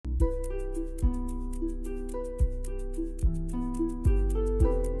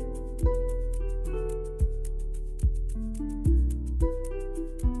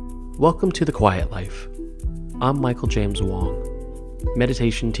Welcome to The Quiet Life. I'm Michael James Wong,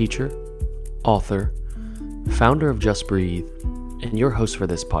 meditation teacher, author, founder of Just Breathe, and your host for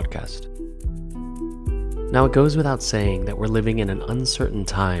this podcast. Now, it goes without saying that we're living in an uncertain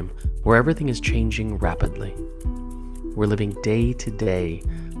time where everything is changing rapidly. We're living day to day,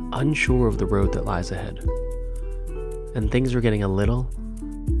 unsure of the road that lies ahead. And things are getting a little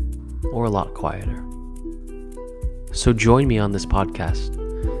or a lot quieter. So join me on this podcast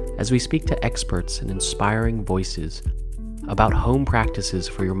as we speak to experts and inspiring voices about home practices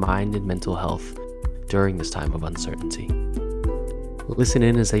for your mind and mental health during this time of uncertainty. Listen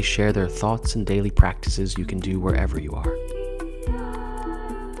in as they share their thoughts and daily practices you can do wherever you are.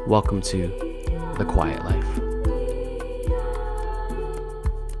 Welcome to The Quiet Life.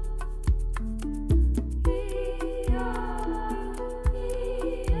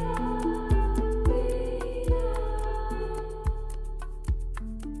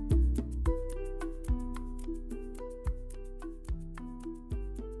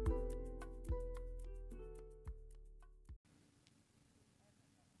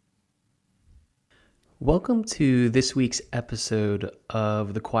 Welcome to this week's episode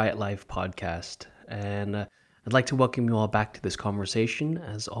of the Quiet Life podcast, and I'd like to welcome you all back to this conversation.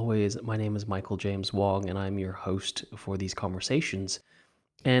 As always, my name is Michael James Wong, and I'm your host for these conversations.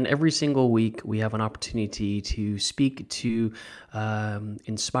 And every single week, we have an opportunity to speak to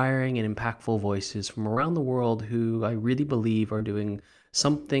inspiring and impactful voices from around the world who I really believe are doing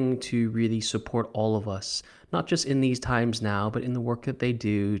something to really support all of us, not just in these times now, but in the work that they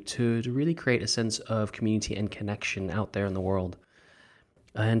do to really create a sense of community and connection out there in the world.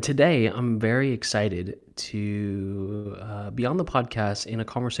 And today, I'm very excited to be on the podcast in a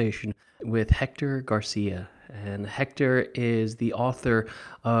conversation with Héctor García. And Héctor is the author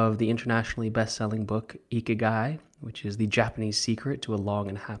of the internationally best-selling book, Ikigai, which is the Japanese secret to a long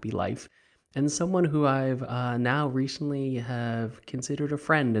and happy life. And someone who I've now recently have considered a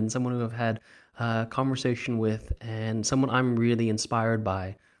friend, and someone who I've had a conversation with, and someone I'm really inspired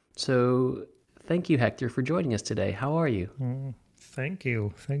by. So thank you, Héctor, for joining us today. How are you? Thank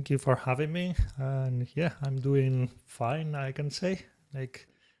you. Thank you for having me. And yeah, I'm doing fine, I can say. Like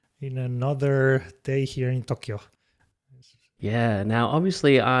in another day here in Tokyo. Yeah, now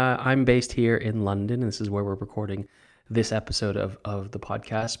obviously I'm based here in London, and this is where we're recording this episode of the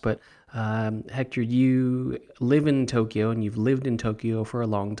podcast. But Héctor, you live in Tokyo, and you've lived in Tokyo for a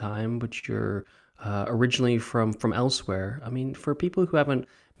long time, but you're originally from elsewhere. I mean, for people who haven't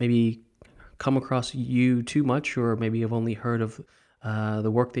maybe come across you too much, or maybe have only heard of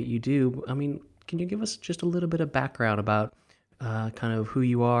the work that you do, I mean, can you give us just a little bit of background about kind of who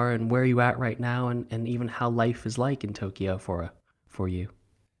you are and where you're at right now, and even how life is like in Tokyo for you?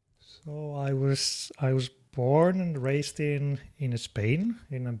 So I was born and raised in Spain,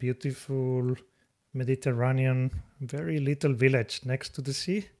 in a beautiful Mediterranean, very little village next to the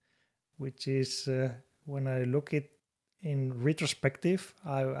sea, which is, when I look it in retrospective,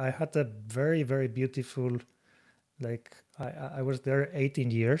 I had a very, very beautiful, like I was there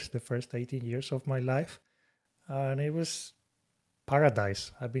 18 years, the first 18 years of my life, and it was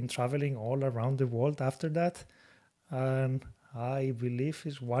paradise. I've been traveling all around the world after that, and I believe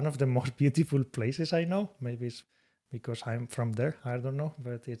it's one of the most beautiful places I know. Maybe it's because I'm from there, I don't know,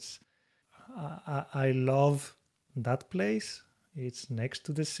 but I love that place. It's next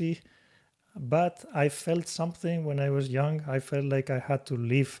to the sea, but I felt something when I was young. I felt like I had to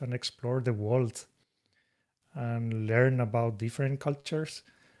live and explore the world and learn about different cultures,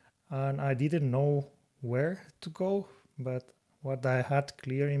 and I didn't know where to go, but what I had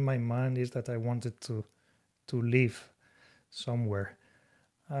clear in my mind is that I wanted to live somewhere,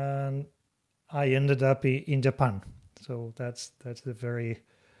 and I ended up in Japan. So that's the very,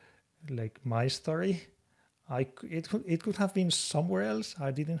 like, my story. It could have been somewhere else.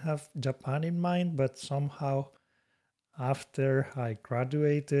 I didn't have Japan in mind, but somehow after I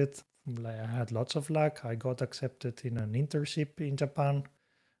graduated, like, I had lots of luck. I got accepted in an internship in Japan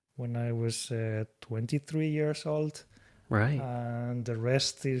when I was 23 years old. Right. And the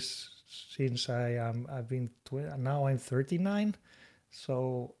rest is since now I'm 39,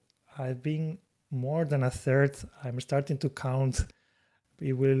 so I've been more than a third. I'm starting to count.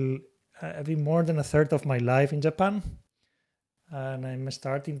 I've been more than a third of my life in Japan, and I'm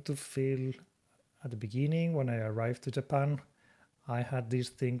starting to feel. At the beginning, when I arrived to Japan, I had this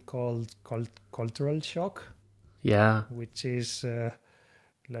thing called cultural shock. Yeah. Which is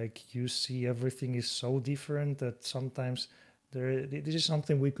like you see everything is so different that sometimes this is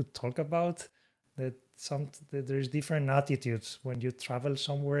something we could talk about, that there's different attitudes when you travel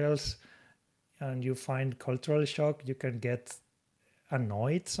somewhere else and you find cultural shock. You can get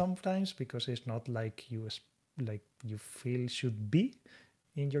annoyed sometimes because it's not like like you feel should be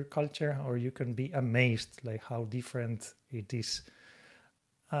in your culture, or you can be amazed like how different it is.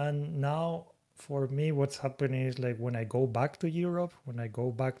 And now for me, what's happening is like when I go back to Europe, when I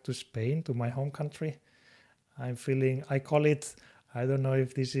go back to Spain, to my home country, I'm feeling, I call it, I don't know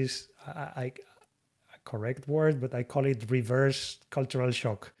if this is a correct word, but I call it reverse cultural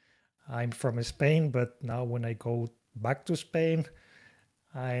shock. I'm from Spain, but now when I go back to Spain,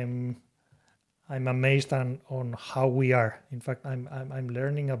 I'm I'm amazed on how we are. In fact, I'm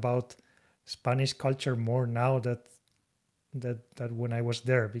learning about Spanish culture more now that when I was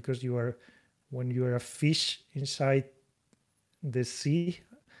there, because when you are a fish inside the sea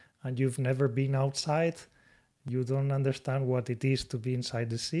and you've never been outside, you don't understand what it is to be inside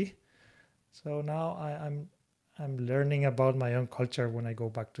the sea. So now I'm learning about my own culture when I go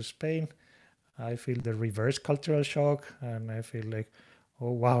back to Spain. I feel the reverse cultural shock, and I feel like,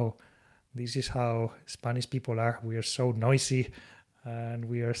 oh wow, this is how Spanish people are. We are so noisy, and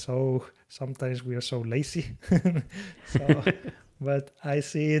we are so sometimes we are so lazy. So, but I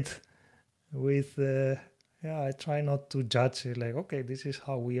see it with yeah. I try not to judge it. Like, okay, this is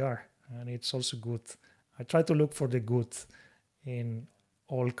how we are, and it's also good. I try to look for the good in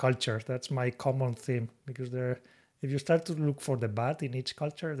all culture. That's my common theme, because if you start to look for the bad in each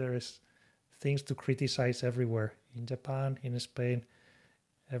culture, there is things to criticize everywhere, in Japan, in Spain,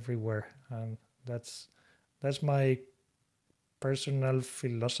 everywhere. And that's my personal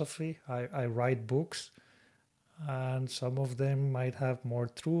philosophy. I write books, and some of them might have more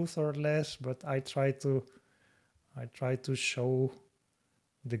truth or less, but I try to show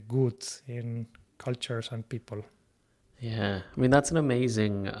the good in cultures and people. Yeah, I mean, that's an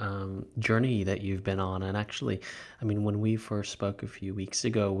amazing journey that you've been on. And actually, I mean, when we first spoke a few weeks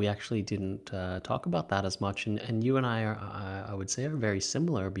ago, we actually didn't talk about that as much. And you and I are, I would say, are very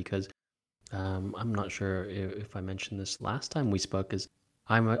similar because I'm not sure if I mentioned this last time we spoke, is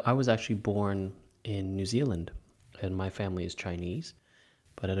I was actually born in New Zealand and my family is Chinese.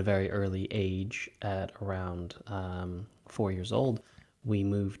 But at a very early age, at around 4 years old, we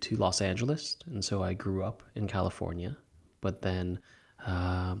moved to Los Angeles, and so I grew up in California. But then,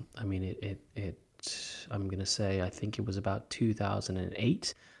 I mean, I'm gonna say I think it was about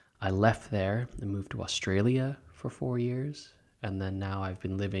 2008. I left there and moved to Australia for 4 years, and then now I've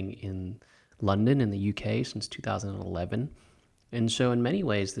been living in London in the UK since 2011. And so, in many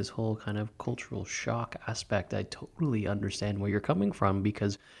ways, this whole kind of cultural shock aspect, I totally understand where you're coming from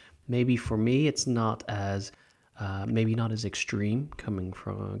because maybe for me, it's not as maybe not as extreme coming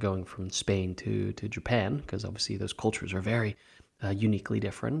from going from Spain to Japan because obviously those cultures are very uniquely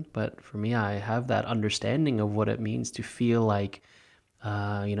different. But for me, I have that understanding of what it means to feel like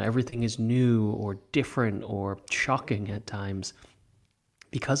everything is new or different or shocking at times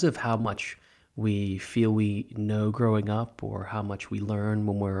because of how much we feel we know growing up or how much we learn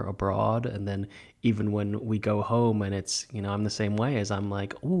when we're abroad. And then even when we go home and it's, I'm the same way as I'm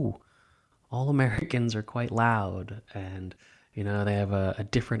like, ooh, all Americans are quite loud and, they have a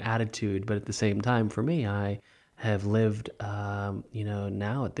different attitude. But at the same time, for me, I have lived,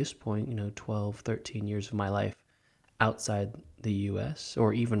 now at this point, 12, 13 years of my life outside the US,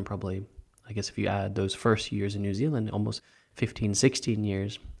 or even probably, I guess if you add those first years in New Zealand, almost 15, 16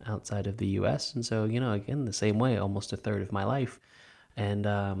 years outside of the US. And so, again, the same way, almost a third of my life. And,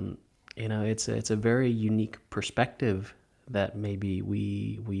 it's a very unique perspective that maybe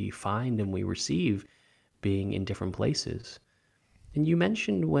we find and we receive being in different places. And you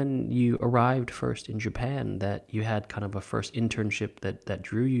mentioned when you arrived first in Japan that you had kind of a first internship that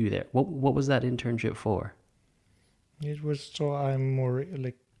drew you there. What was that internship for? It was so I'm more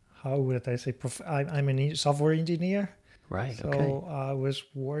like, how would I say, I'm a software engineer. Right. Okay. So I was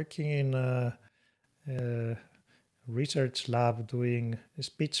working in a research lab doing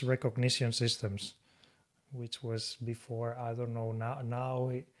speech recognition systems, which was before, I don't know,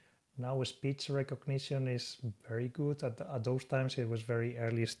 now speech recognition is very good. At those times it was very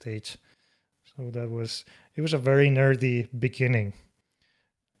early stage. So it was a very nerdy beginning.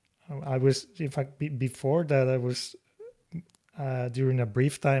 I was, in fact, before that, I was, during a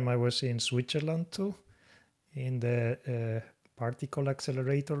brief time, I was in Switzerland too, in the particle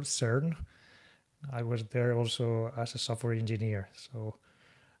accelerator CERN. I was there also as a software engineer. So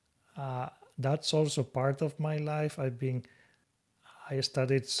uh, that's also part of my life. I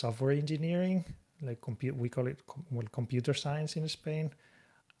studied software engineering, like we call it computer science in Spain.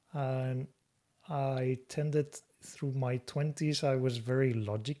 And I tended, through my 20s, I was very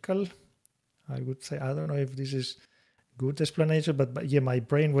logical. I would say, I don't know if this is good explanation, but yeah, my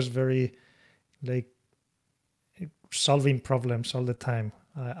brain was very like solving problems all the time.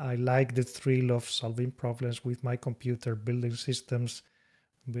 I like the thrill of solving problems with my computer, building systems,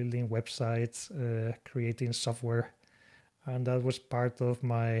 building websites, creating software, and that was part of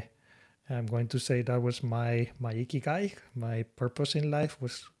my. I'm going to say that was my ikigai, my purpose in life.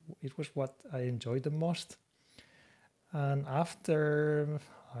 It was what I enjoyed the most. And I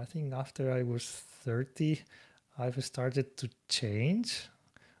think after I was 30, I've started to change,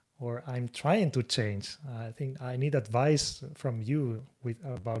 or I'm trying to change. I think I need advice from you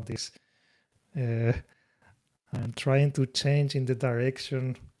about this. Uh, I'm trying to change in the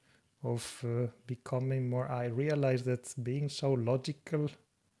direction of becoming more. I realized that being so logical,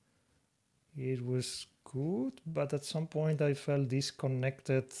 it was good, but at some point I felt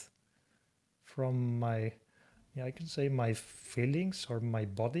disconnected from my, yeah, I can say my feelings or my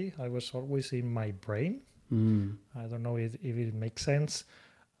body. I was always in my brain. Mm. I don't know if it makes sense.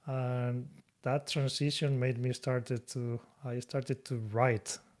 And that transition made me I started to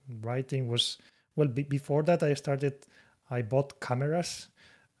write. Writing was, well, before that I bought cameras.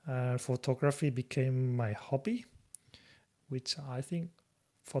 Photography became my hobby, which I think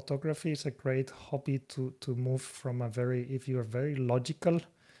photography is a great hobby to move from if you're very logical,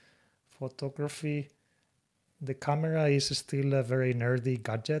 photography, the camera is still a very nerdy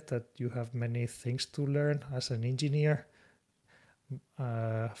gadget that you have many things to learn as an engineer.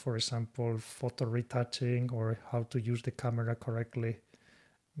 For example, photo retouching or how to use the camera correctly.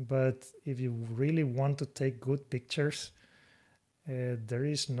 But if you really want to take good pictures, there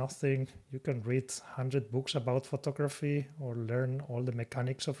is nothing. You can read 100 books about photography or learn all the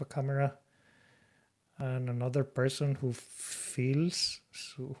mechanics of a camera. And another person who feels,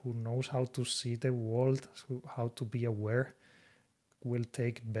 who knows how to see the world, how to be aware, will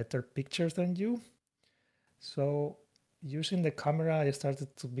take better pictures than you. So using the camera, I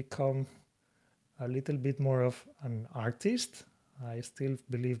started to become a little bit more of an artist. I still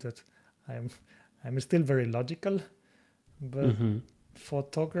believe that I'm I'm still very logical, but Mm-hmm.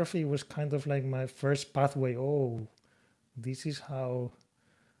 photography was kind of like my first pathway. Oh, this is how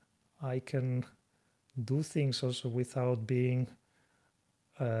I can do things also without being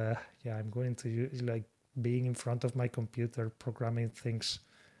yeah, I'm going to use like being in front of my computer programming things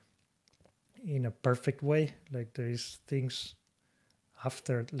in a perfect way. Like there is things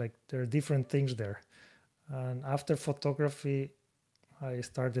after, like there are different things there. And after photography, I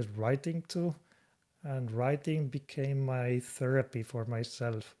started writing too, and writing became my therapy for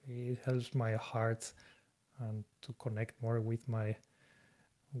myself. It helps my heart and to connect more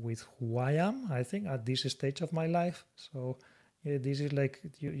with who I am, I think, at this stage of my life. So yeah, this is like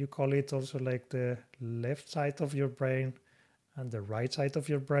you call it also like the left side of your brain and the right side of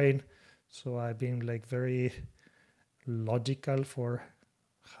your brain. So I've been like very logical for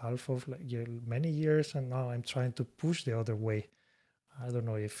half of like many years, and now I'm trying to push the other way. I don't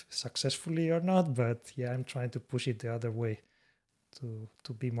know if successfully or not, but yeah, I'm trying to push it the other way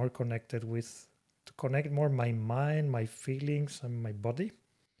to be more connected with, to connect more my mind, my feelings, and my body.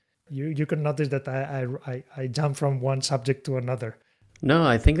 You can notice that I jump from one subject to another. No,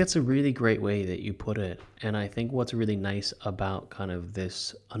 I think that's a really great way that you put it. And I think what's really nice about kind of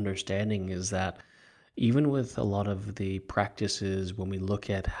this understanding is that even with a lot of the practices, when we look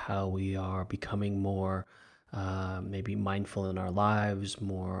at how we are becoming more maybe mindful in our lives,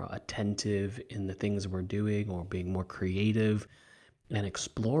 more attentive in the things we're doing, or being more creative and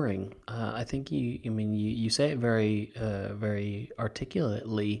exploring, I think I mean, you say it very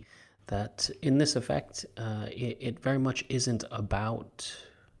articulately that in this effect, it very much isn't about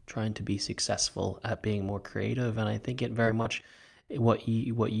trying to be successful at being more creative. And I think it very much what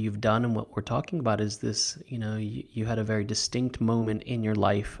you've done and what we're talking about is this, you had a very distinct moment in your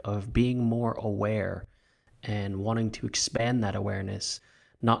life of being more aware and wanting to expand that awareness,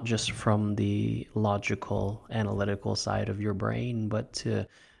 not just from the logical, analytical side of your brain, but to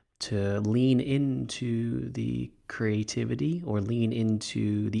lean into the creativity or lean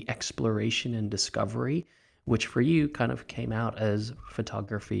into the exploration and discovery, which for you kind of came out as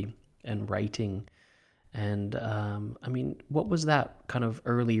photography and writing. And I mean, what was that kind of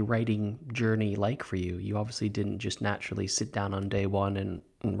early writing journey like for you? You obviously didn't just naturally sit down on day one and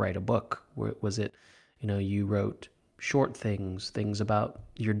write a book. Was it, you wrote short things, things about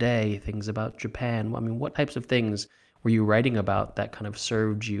your day, things about Japan? I mean, what types of things were you writing about that kind of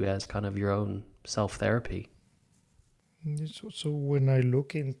served you as kind of your own self therapy? So when I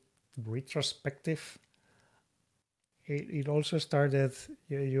look in retrospective, it also started.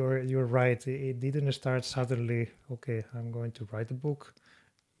 You're right. It didn't start suddenly. Okay, I'm going to write a book.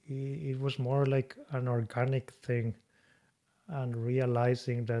 It was more like an organic thing, and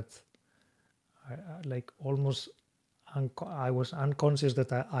realizing that like almost I was unconscious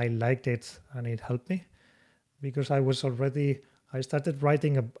that I liked it and it helped me because I started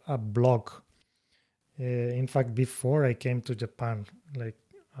writing a blog. In fact, before I came to Japan, like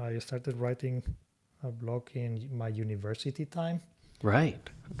I started writing a blog in my university time. Right.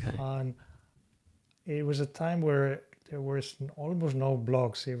 Okay. And it was a time where there was almost no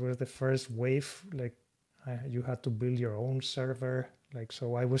blogs. It was the first wave, like you had to build your own server. Like,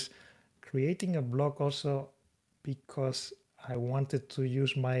 so I was creating a blog also because I wanted to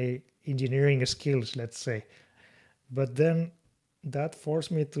use my engineering skills, let's say. But then that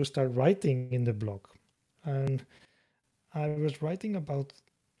forced me to start writing in the blog. And I was writing about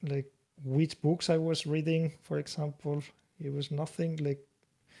like which books I was reading, for example. It was nothing like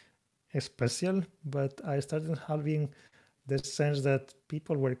special, but I started having the sense that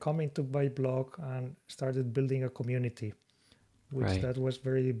people were coming to my blog and started building a community, which Right. that was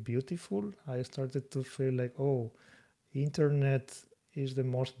very beautiful. I started to feel like, oh, internet is the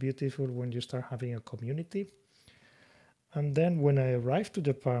most beautiful when you start having a community. And then when I arrived to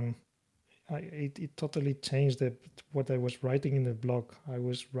Japan, it totally changed what I was writing in the blog. I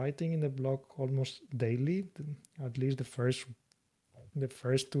was writing in the blog almost daily, at least the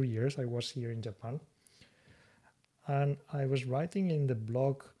first 2 years I was here in Japan. And I was writing in the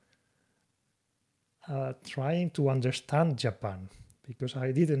blog trying to understand Japan because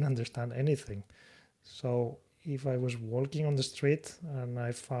I didn't understand anything. So if I was walking on the street and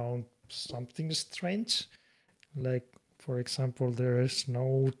I found something strange, like for example, there is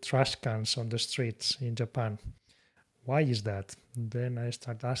no trash cans on the streets in Japan. Why is that? Then I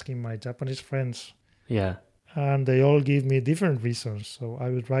start asking my Japanese friends, Yeah. and they all give me different reasons. So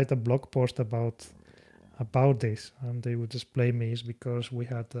I would write a blog post about this, and they would explain me it's because we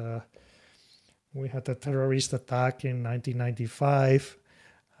had a terrorist attack in 1995,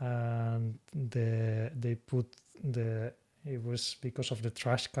 and they put it was because of the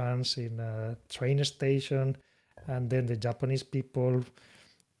trash cans in a train station, and then the Japanese people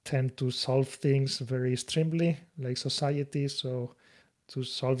tend to solve things very extremely like society. So to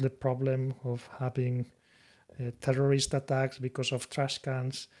solve the problem of having terrorist attacks because of trash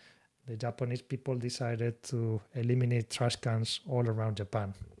cans, the Japanese people decided to eliminate trash cans all around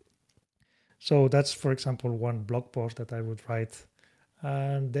Japan. So that's, for example, one blog post that I would write.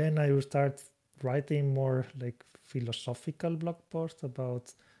 And then I would start writing more like philosophical blog posts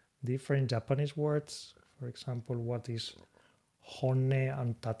about different Japanese words. For example, what is honne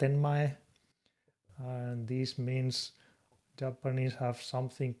and tatenmae? And this means Japanese have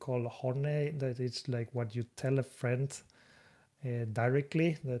something called honne, that it's like what you tell a friend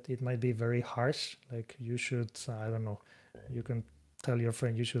directly, that it might be very harsh. Like you should, I don't know, you can tell your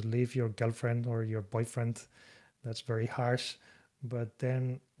friend you should leave your girlfriend or your boyfriend. That's very harsh. But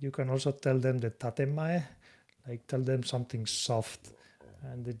then you can also tell them the tatemae, like tell them something soft.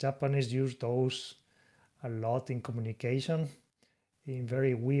 And the Japanese use those a lot in communication in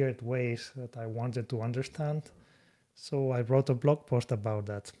very weird ways that I wanted to understand. So I wrote a blog post about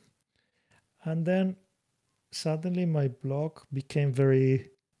that. And then suddenly my blog became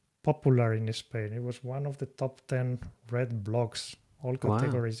very popular in Spain. It was one of the top 10 read blogs, all Wow.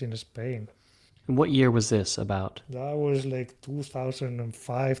 categories in Spain. And what year was this about? That was like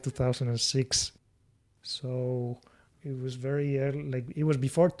 2005, 2006. So it was very early, like it was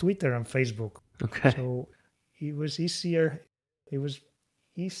before Twitter and Facebook. Okay. So it was easier. It was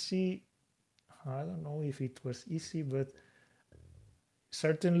easy. I don't know if it was easy, but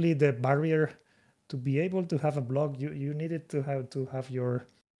certainly the barrier to be able to have a blog, you needed to have your,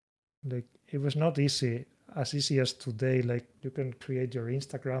 like, it was not easy, as easy as today. Like you can create your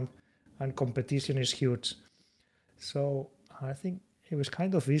Instagram and competition is huge. So I think it was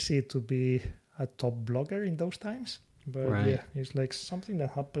kind of easy to be a top blogger in those times. But Right. yeah, it's like something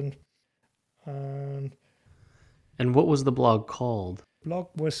that happened. And And what was the blog called? blog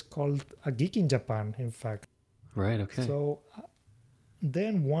was called A Geek in Japan, in fact. Right. Okay. So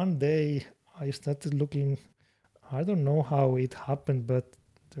then one day I started looking. I don't know how it happened, but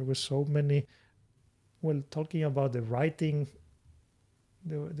there were so many. Well, talking about the writing,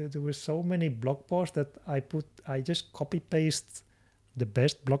 there were so many blog posts that I just copy paste the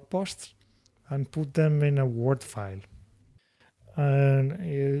best blog posts and put them in a Word file. And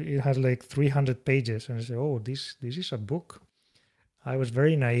it had like 300 pages. And I said, oh, this is a book. I was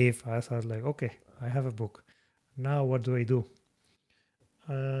very naive. I thought like, okay, I have a book. Now what do I do?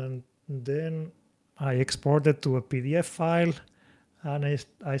 And then I exported to a PDF file, and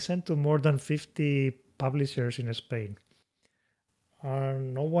I sent to more than 50 publishers in Spain.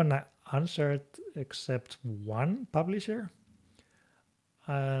 No one answered except one publisher.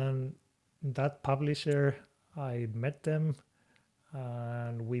 And that publisher, I met them,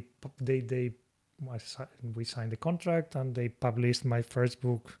 and we signed the contract, and they published my first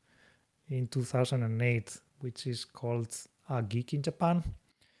book in 2008, which is called A Geek in Japan.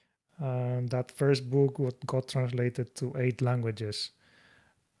 And that first book got translated to 8 languages,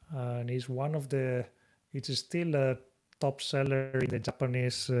 and is one of the. It is still a top seller in the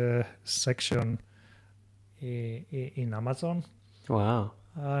Japanese section in Amazon, Wow.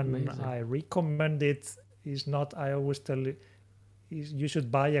 and Amazing. I recommend it. Is not I always tell you, is you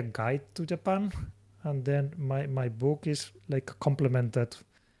should buy a guide to Japan, and then my book is like a complement that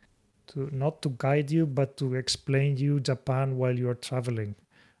to not to guide you but to explain you Japan while you're traveling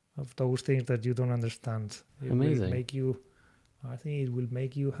of those things that you don't understand. It will Amazing. make you. I think it will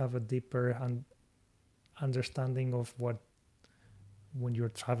make you have a deeper understanding of what when you're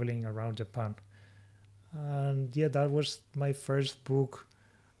traveling around Japan. And yeah, that was my first book,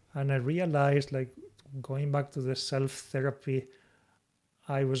 and I realized like going back to the self therapy,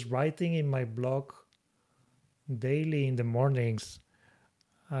 I was writing in my blog daily in the mornings,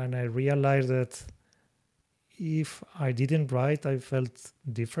 and I realized that if I didn't write, I felt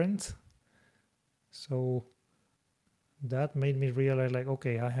different. So that made me realize, like,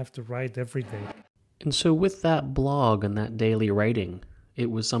 okay, I have to write every day. And so, with that blog and that daily writing, it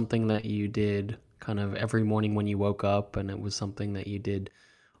was something that you did kind of every morning when you woke up, and it was something that you did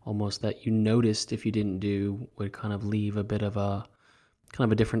almost that you noticed if you didn't do would kind of leave a bit of a kind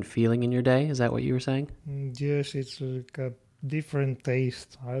of a different feeling in your day. Is that what you were saying? Yes, it's like a different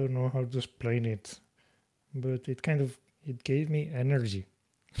taste. I don't know how to explain it, but it gave me energy.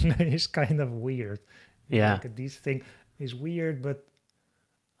 It's kind of weird. It's Yeah. like this thing is weird, but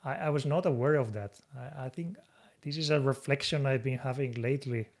I was not aware of that. I think this is a reflection I've been having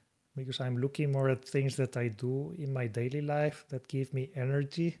lately because I'm looking more at things that I do in my daily life that give me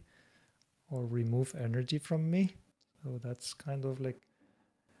energy or remove energy from me. So that's kind of like,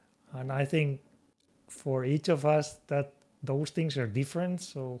 and I think for each of us that those things are different.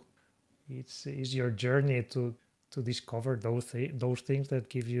 So it's your journey to discover those things that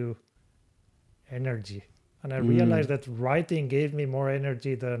give you energy. And I realized Mm. that writing gave me more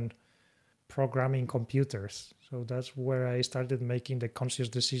energy than programming computers. So that's where I started making the conscious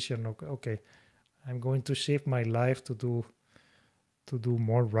decision. Okay, I'm going to shift my life to do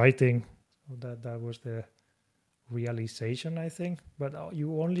more writing. So that was the realization, I think. But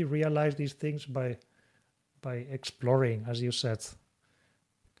you only realize these things by exploring, as you said.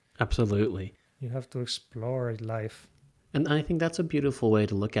 Absolutely. You have to explore life. And I think that's a beautiful way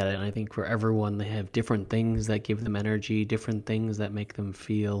to look at it. And I think for everyone, they have different things that give them energy, different things that make them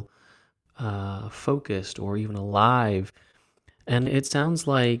feel focused or even alive. And it sounds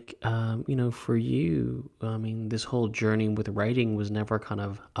like, for you, I mean, this whole journey with writing was never kind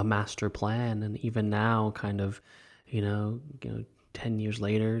of a master plan. And even now, kind of, you know, you know 10 years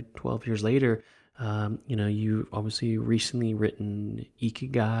later, 12 years later, you obviously recently written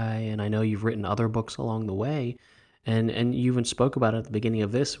Ikigai, and I know you've written other books along the way. And you even spoke about it at the beginning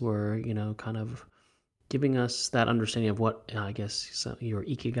of this, where, kind of giving us that understanding of what I guess your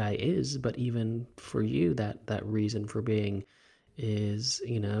Ikigai is, but even for you, that reason for being is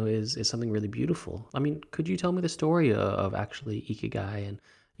something really beautiful. I mean, could you tell me the story of actually Ikigai and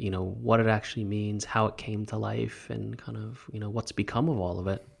what it actually means, how it came to life, and kind of what's become of all of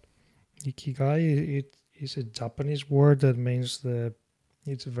it? Ikigai, it is a Japanese word that means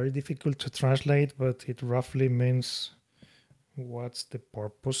it's very difficult to translate, but it roughly means what's the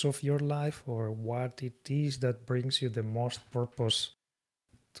purpose of your life or what it is that brings you the most purpose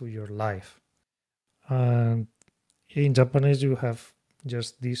to your life. And in Japanese, you have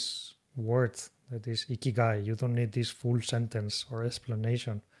just this word that is ikigai. You don't need this full sentence or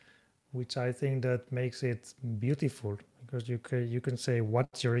explanation, which I think that makes it beautiful because you can say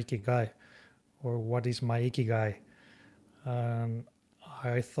what's your ikigai or what is my ikigai. And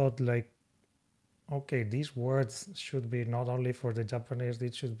I thought like, okay, these words should be not only for the Japanese,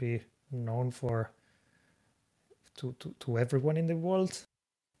 it should be known for to everyone in the world.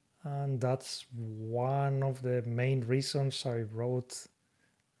 And that's one of the main reasons I wrote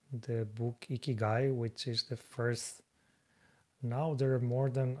the book Ikigai, which is the first. Now there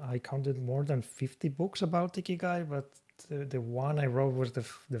are I counted more than 50 books about Ikigai, but the one I wrote was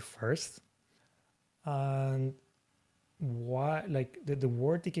the first. And why, like the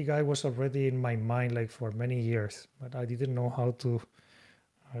word Ikigai was already in my mind like for many years, but I didn't know how to,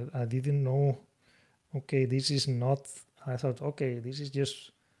 I didn't know, okay, this is not, I thought, okay, this is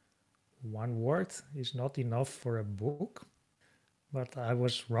just one word, it's not enough for a book. But I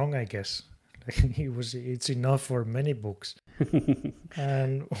was wrong, I guess. It's enough for many books.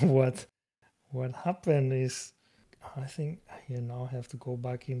 And what what happened is, I think, I have to go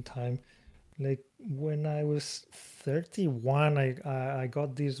back in time. Like when I was 31, I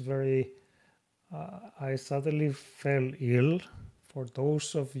got this very, I suddenly fell ill. For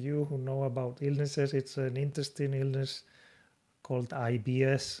those of you who know about illnesses, it's an intestine illness called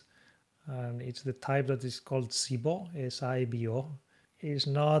IBS, and it's the type that is called SIBO, SIBO. It's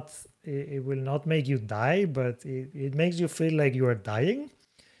not, it will not make you die, but it makes you feel like you are dying.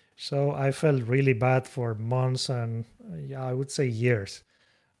 So I felt really bad for months and yeah, I would say years.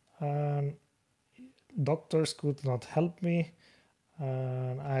 And doctors could not help me.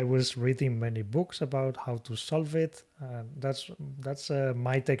 And I was reading many books about how to solve it. And that's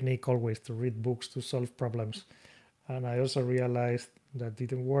my technique always, to read books to solve problems. And I also realized that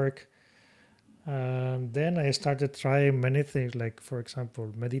didn't work. And then I started trying many things, like for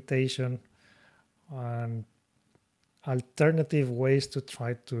example meditation and alternative ways to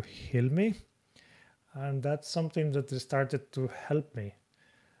try to heal me. And that's something that started to help me.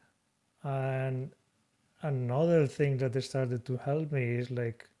 And another thing that started to help me is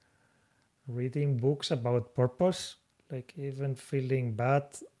like reading books about purpose, like even feeling bad,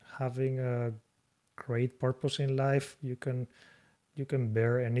 having a great purpose in life, you can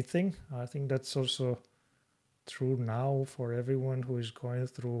bear anything. I think that's also true now for everyone who is going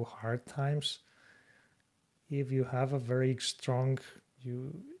through hard times. If you have a very strong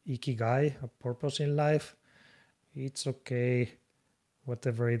you ikigai, a purpose in life, it's okay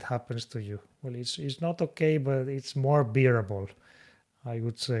whatever it happens to you. Well, it's not okay, but it's more bearable, I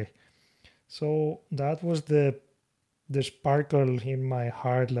would say. So that was the sparkle in my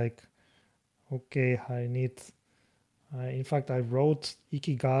heart, like, okay, I need. In fact, I wrote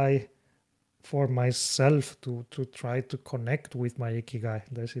Ikigai for myself to try to connect with my Ikigai.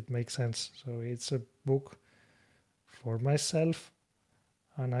 Does it make sense? So it's a book for myself,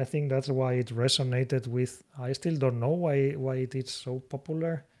 and I think that's why it resonated with. I still don't know why it is so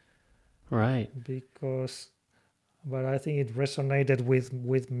popular, Right. because, but I think it resonated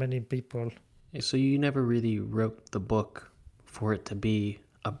with many people. So you never really wrote the book for it to be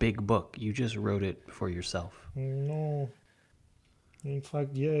a big book. You just wrote it for yourself. No, in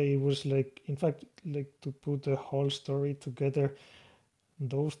fact, yeah, it was like, in fact, like to put the whole story together.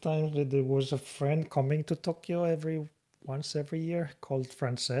 Those times that there was a friend coming to Tokyo every year called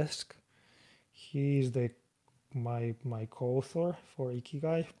Francesc. He is the my co-author for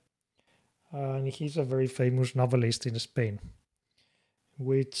Ikigai, and he's a very famous novelist in Spain.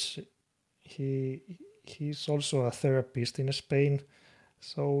 Which he he's also a therapist in Spain.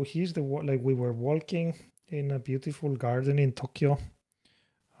 So he's like we were walking in a beautiful garden in Tokyo,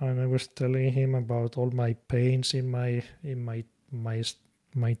 and I was telling him about all my pains my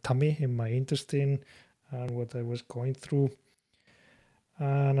my tummy, in my intestine, and what I was going through.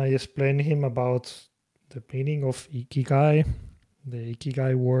 And I explained him about the meaning of ikigai, the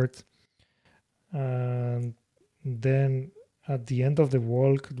ikigai word. And then at the end of the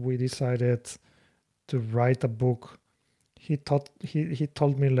walk, we decided to write a book. He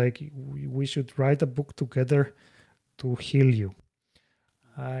told me like we should write a book together to heal you.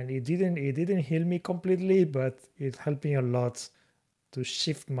 And it didn't heal me completely, but it helped me a lot to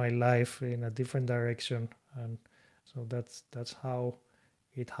shift my life in a different direction. And so that's how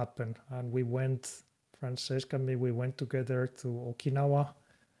it happened. And we went, Francesca and me, we went together to Okinawa,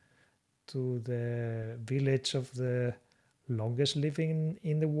 to the village of the longest living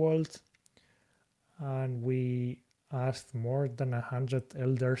in the world, and we asked more than 100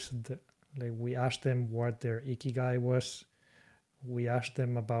 elders. Like we asked them what their ikigai was. We asked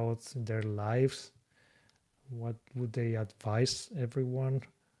them about their lives. What would they advise everyone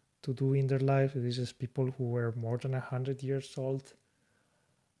to do in their life? This is people who were more than 100 years old.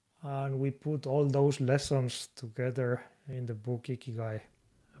 And we put all those lessons together in the book Ikigai.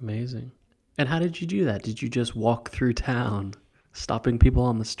 Amazing. And how did you do that? Did you just walk through town, stopping people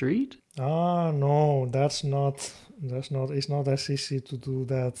on the street? No, that's not it's not as easy to do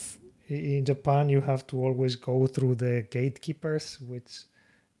that. In Japan you have to always go through the gatekeepers, which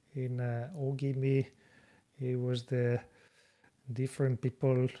in Ogimi it was the different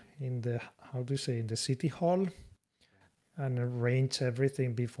people in the, how do you say, in the city hall, and arrange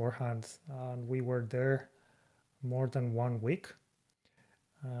everything beforehand. And we were there more than 1 week.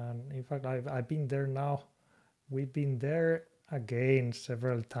 And in fact, I've been there now. We've been there again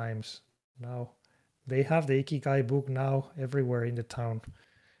several times now. They have the Ikigai book now everywhere in the town.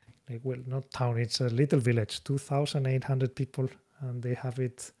 Like, well, not town, it's a little village, 2,800 people, and they have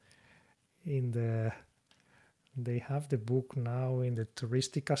it in the. They have the book now in the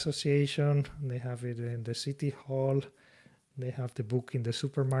touristic association. They have it in the city hall. They have the book in the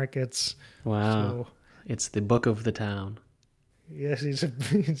supermarkets. Wow. So It's the book of the town. yes, it's a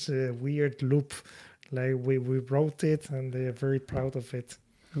it's a weird loop. Like we wrote it, and they're very proud of it.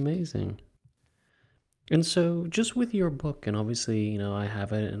 Amazing. And so, just with your book, and obviously, I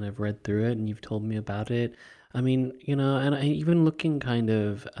have it and I've read through it and you've told me about it. I mean, and even looking kind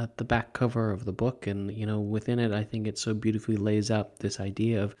of at the back cover of the book, and, within it, I think it so beautifully lays out this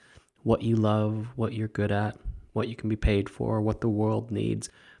idea of what you love, what you're good at, what you can be paid for, what the world needs.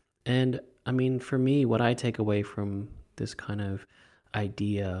 And I mean, for me, what I take away from this kind of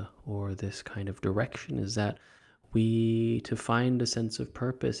idea or this kind of direction is that to find a sense of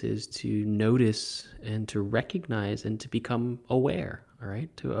purpose is to notice and to recognize and to become aware, all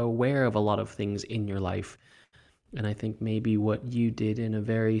right? To aware of a lot of things in your life. And I think maybe what you did in a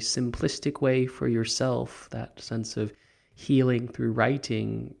very simplistic way for yourself, that sense of healing through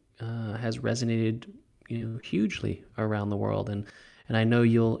writing, has resonated, hugely around the world. And I know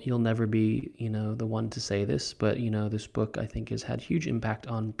you'll never be, the one to say this, but this book I think has had huge impact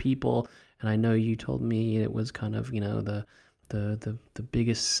on people. And I know you told me it was kind of, the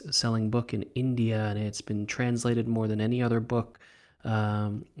biggest selling book in India, and it's been translated more than any other book,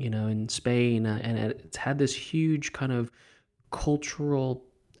 in Spain, and it's had this huge kind of cultural,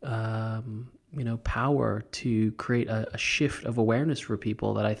 power to create a shift of awareness for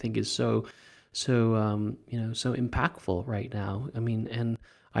people that I think is so impactful right now. I mean, and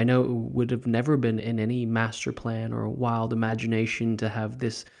I know it would have never been in any master plan or wild imagination to have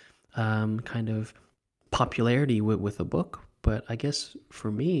this kind of popularity with a book. But I guess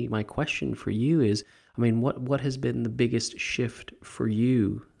for me, my question for you is, I mean, what has been the biggest shift for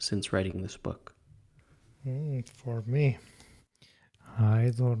you since writing this book? For me,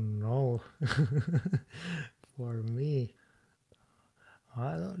 I don't know. For me,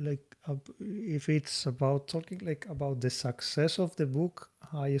 I don't like if it's about talking like about the success of the book.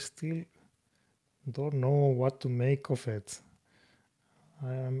 I still don't know what to make of it.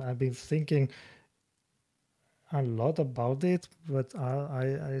 I've been thinking a lot about it, but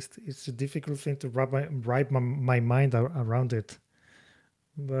it's a difficult thing to wrap my mind around it.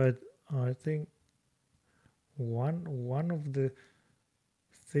 But I think one of the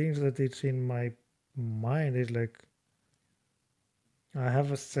things that it's in my mind is like I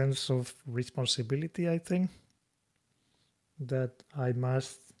have a sense of responsibility. I think that I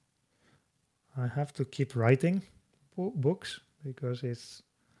have to keep writing books because it's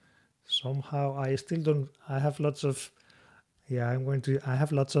somehow I still don't. I have lots of yeah. I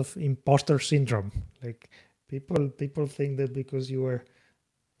have lots of imposter syndrome. Like people think that because you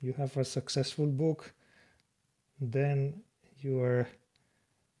have a successful book, then you are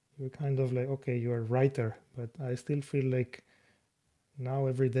you're kind of like okay, you're a writer. But I still feel like now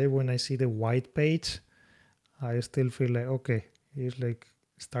every day when I see the white page, I still feel like okay, it's like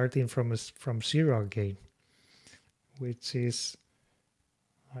starting from zero again, which is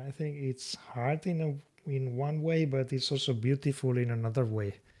I think it's hard in one way, but it's also beautiful in another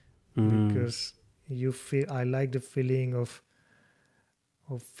way Mm, because you feel I like the feeling of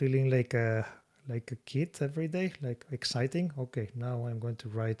feeling like a kid every day, like exciting. Okay, now I'm going to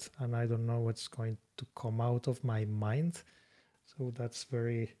write, and I don't know what's going to come out of my mind. So that's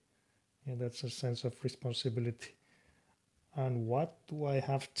very yeah, that's a sense of responsibility. And what do I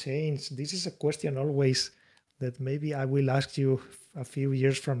have changed? This is a question always that maybe I will ask you a few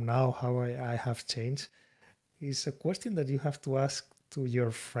years from now how I have changed. It's a question that you have to ask to your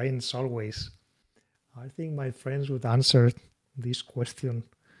friends always. I think my friends would answer this question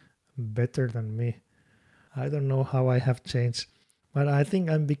better than me. I don't know how I have changed, but I think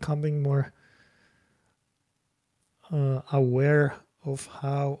I'm becoming more aware of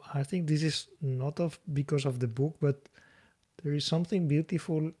how I think this is not of because of the book, but there is something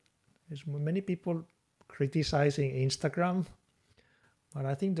beautiful. There's many people criticizing Instagram, but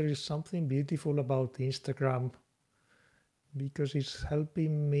I think there is something beautiful about Instagram because it's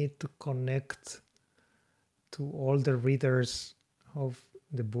helping me to connect to all the readers of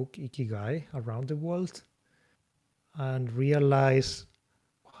the book Ikigai around the world and realize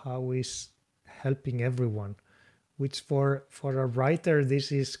how it's helping everyone. Which for a writer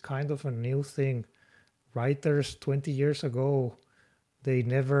this is kind of a new thing. Writers 20 years ago they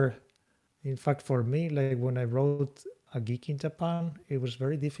never in fact for me like when I wrote A Geek in Japan it was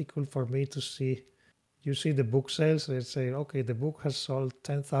very difficult for me to see you see the book sales they say okay the book has sold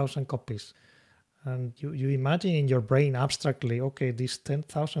 10,000 copies and you imagine in your brain abstractly okay these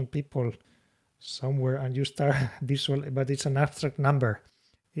 10,000 people somewhere and you start visual but it's an abstract number.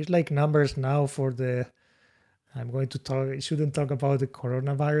 It's like numbers now for the I'm going to talk I shouldn't talk about the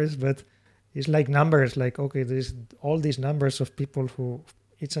coronavirus but it's like numbers, like, okay, there's all these numbers of people who,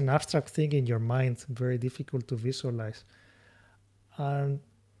 it's an abstract thing in your mind, very difficult to visualize. And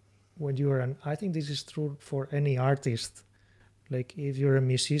when you are I think this is true for any artist. Like if you're a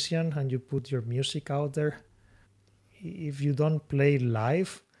musician and you put your music out there, if you don't play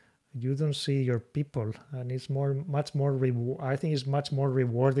live, you don't see your people, and it's much more. I think it's much more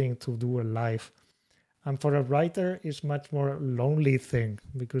rewarding to do a live. And for a writer, it's much more lonely thing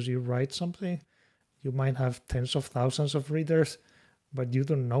because you write something, you might have tens of thousands of readers, but you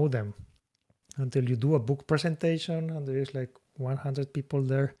don't know them until you do a book presentation and there is like 100 people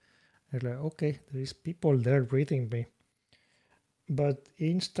there. You're like, okay, there is people there reading me. But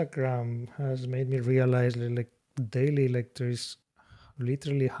Instagram has made me realize like daily, like there is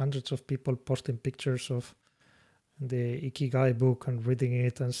literally hundreds of people posting pictures of the Ikigai book and reading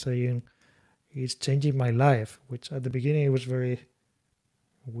it and saying it's changing my life, which at the beginning it was very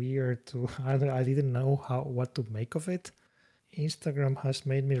weird to I didn't know what to make of it. Instagram has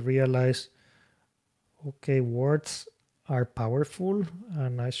made me realize, okay, words are powerful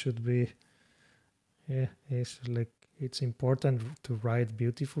and I should be, yeah, it's like it's important to write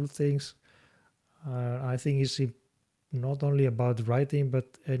beautiful things. I think it's not only about writing, but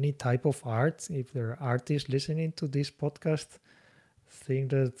any type of art. If there are artists listening to this podcast,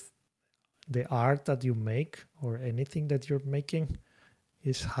 think that the art that you make or anything that you're making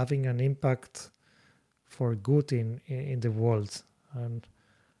is having an impact for good in the world. And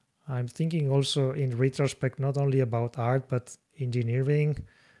I'm thinking also in retrospect, not only about art, but engineering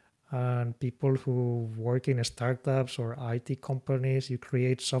and people who work in startups or IT companies. You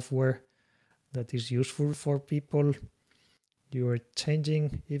create software that is useful for people. You are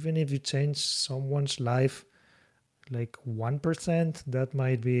changing, even if you change someone's life like 1%, that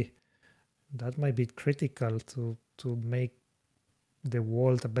might be critical to make the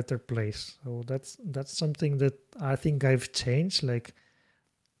world a better place. So that's something that I think I've changed. Like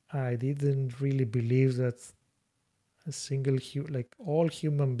I didn't really believe that a single like all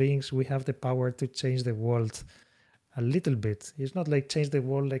human beings, we have the power to change the world a little bit. It's not like change the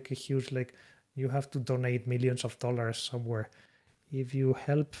world like a huge, like you have to donate millions of dollars somewhere. If you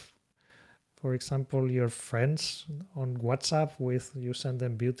help, for example, your friends on WhatsApp with you send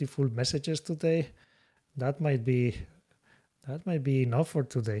them beautiful messages today, that might be enough for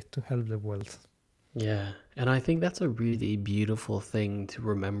today to help the world. Yeah, and I think that's a really beautiful thing to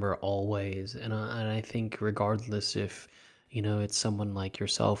remember always. And I think regardless if, it's someone like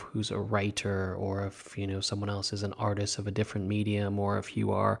yourself who's a writer, or if, someone else is an artist of a different medium, or if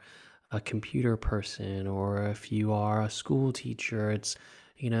you are a computer person, or if you are a school teacher, it's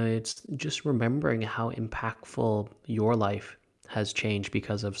just remembering how impactful your life has changed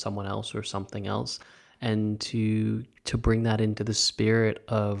because of someone else or something else, and to bring that into the spirit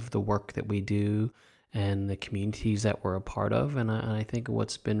of the work that we do and the communities that we're a part of. And I think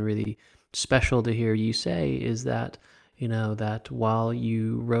what's been really special to hear you say is that, that while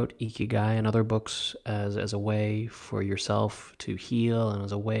you wrote Ikigai and other books as a way for yourself to heal and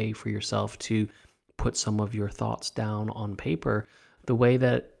as a way for yourself to put some of your thoughts down on paper, the way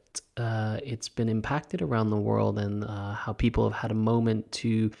that it's been impacted around the world, and how people have had a moment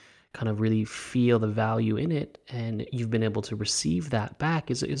to kind of really feel the value in it, and you've been able to receive that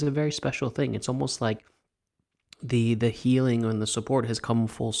back, is a very special thing. It's almost like the healing and the support has come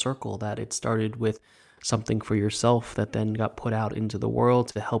full circle, that it started with something for yourself that then got put out into the world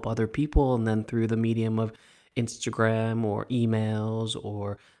to help other people, and then through the medium of Instagram or emails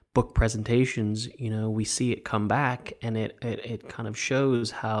or book presentations, we see it come back, and it kind of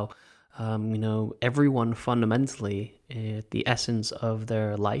shows how everyone fundamentally, the essence of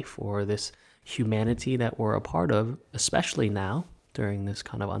their life, or this humanity that we're a part of, especially now during this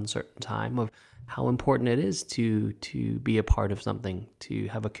kind of uncertain time, of how important it is to be a part of something, to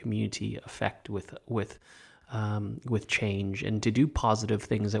have a community effect with change, and to do positive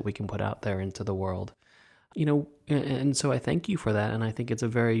things that we can put out there into the world. And so I thank you for that, and I think it's a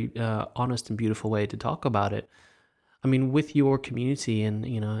very honest and beautiful way to talk about it. I mean, with your community, and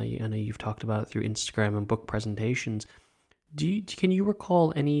I know you've talked about it through Instagram and book presentations. Can you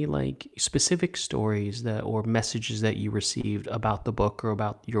recall any like specific stories that or messages that you received about the book or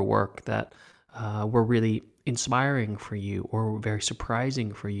about your work that were really inspiring for you, or very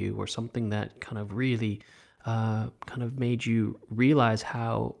surprising for you, or something that kind of really kind of made you realize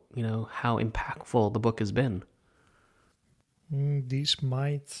how impactful the book has been? This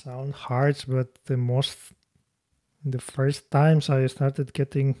might sound harsh, but the first times I started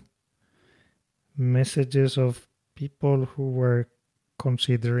getting messages of people who were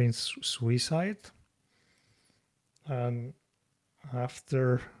considering suicide, and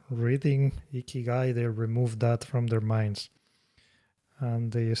after reading Ikigai, they removed that from their minds.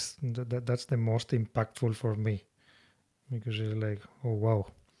 And that's the most impactful for me, because it's like, oh wow,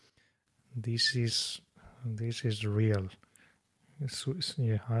 this is this is real.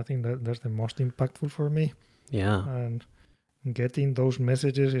 Yeah, I think that's the most impactful for me. Yeah. And getting those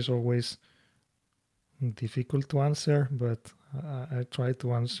messages is always difficult to answer, but I try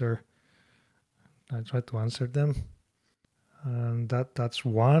to answer. I try to answer them, and that's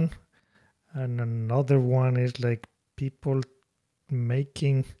one. And another one is like people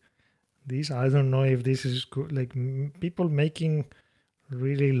making this. I don't know if this is good. Like people making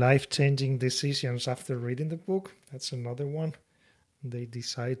really life-changing decisions after reading the book. That's another one. They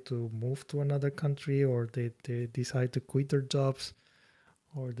decide to move to another country, or they decide to quit their jobs,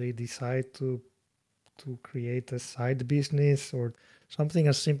 or they decide to create a side business, or something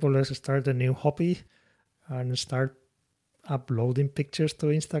as simple as start a new hobby and start uploading pictures to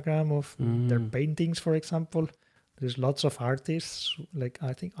Instagram of their Mm. paintings, for example. There's lots of artists, like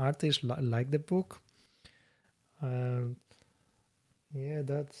I think artists like the book. Um, yeah,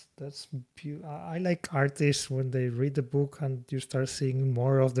 I like artists when they read the book and you start seeing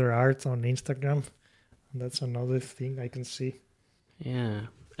more of their art on Instagram. That's another thing I can see. Yeah.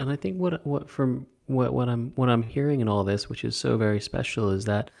 And I think what from what I'm hearing in all this, which is so very special, is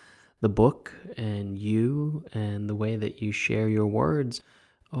that the book and you and the way that you share your words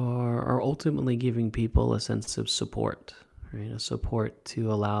are ultimately giving people a sense of support, right? A support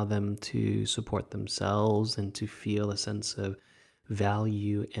to allow them to support themselves and to feel a sense of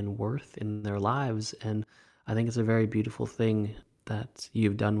value and worth in their lives. And I think it's a very beautiful thing that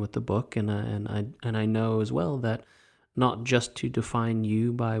you've done with the book. And I know as well that not just to define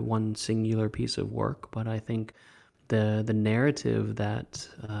you by one singular piece of work, but I think the narrative that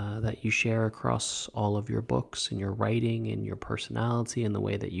you share across all of your books and your writing and your personality and the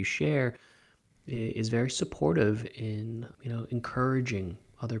way that you share is very supportive in encouraging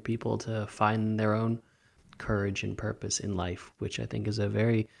other people to find their own courage and purpose in life, which I think is a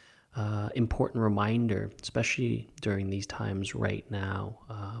very important reminder, especially during these times right now,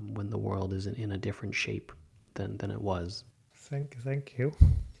 when the world is in a different shape than it was. Thank you.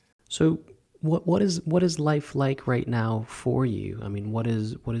 So, what is life like right now for you? I mean, what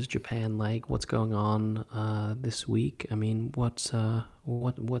is Japan like? What's going on this week? I mean, what's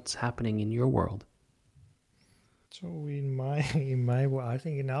happening in your world? So I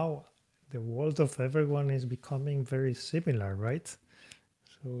think now the world of everyone is becoming very similar, right?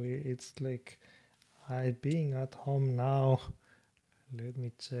 So it's like I being at home now. Let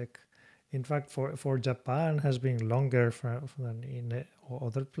me check. In fact, for Japan has been longer than in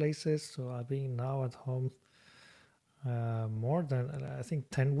other places. So I've been now at home more than I think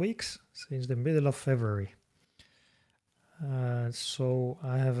 10 weeks since the middle of February. So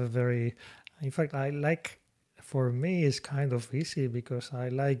I have a very, in fact, I like. For me, it's kind of easy because I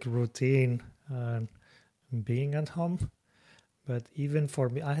like routine and being at home. But even for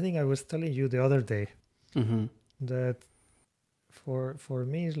me, I think I was telling you the other day Mm-hmm. that for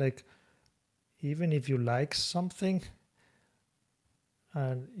me it's like even if you like something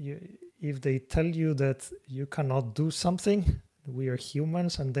and if they tell you that you cannot do something, we are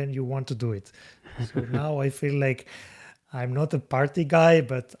humans and then you want to do it. So now I feel like I'm not a party guy,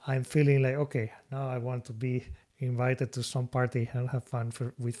 but I'm feeling like, okay, now I want to be invited to some party and have fun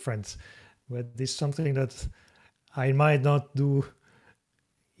with friends. But this is something that I might not do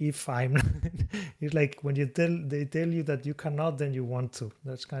if I'm. It's like when they tell you that you cannot, then you want to.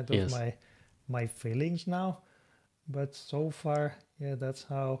 That's kind of Yes. my feelings now. But so far, yeah, that's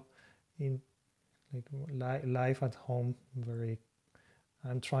how in like life at home. Very,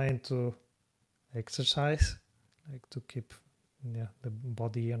 I'm trying to exercise, like to keep the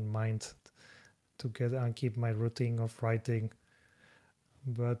body and mind together and keep my routine of writing.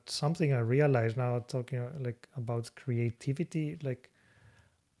 But something I realize now talking like about creativity, like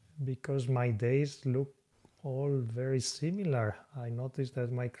because my days look all very similar, I noticed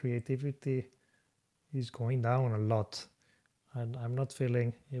that my creativity is going down a lot and I'm not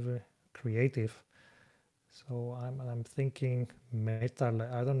feeling even creative. So I'm thinking metal.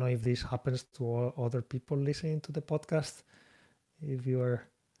 I don't know if this happens to all other people listening to the podcast. If you're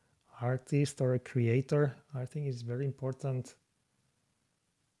artist or a creator, I think it's very important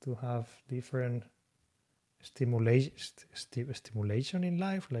to have different stimulation in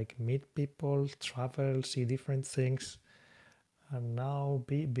life, like meet people, travel, see different things. And now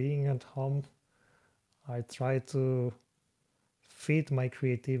being at home, I try to feed my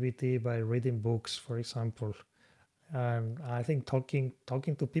creativity by reading books, for example. And I think talking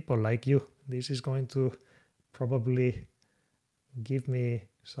to people like you, this is going to probably give me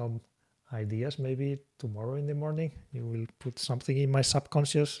some ideas. Maybe tomorrow in the morning you will put something in my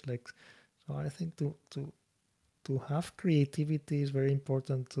subconscious. Like, so I think to have creativity is very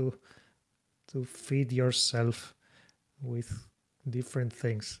important to feed yourself with different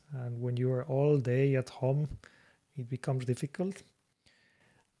things. And when you are all day at home, it becomes difficult.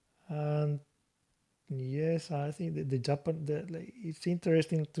 And yes, I think the Japan. Like, it's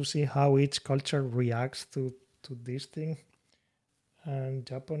interesting to see how each culture reacts to this thing. And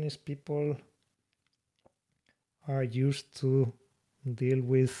Japanese people are used to deal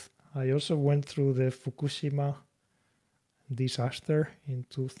with. I also went through the Fukushima disaster in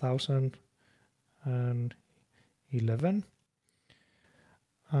 2011,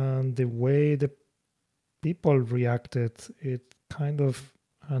 and the way the people reacted, it kind of,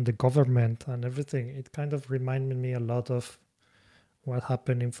 and the government and everything, it kind of reminded me a lot of what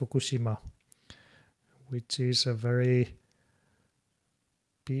happened in Fukushima, which is a very,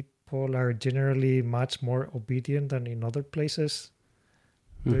 people are generally much more obedient than in other places.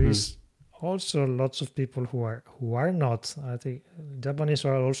 There Mm-hmm. is also lots of people who are not. I think Japanese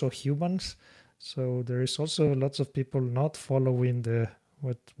are also humans, so there is also lots of people not following the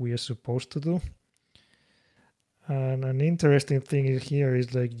what we are supposed to do. And an interesting thing here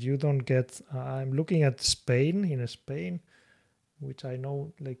is like you don't get. I'm looking at Spain. In Spain, which I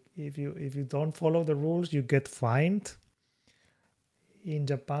know, like if you don't follow the rules, you get fined. In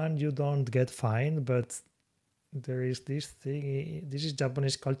Japan, you don't get fined, but there is this thing. This is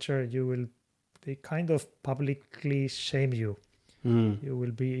Japanese culture. They kind of publicly shame you. Mm. You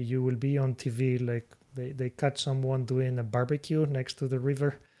will be on TV, like they catch someone doing a barbecue next to the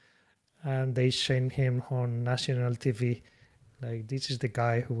river, and they shame him on national TV. Like, this is the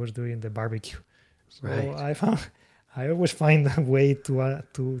guy who was doing the barbecue. So Right. I always find a way to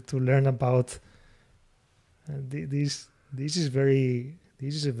learn about this. This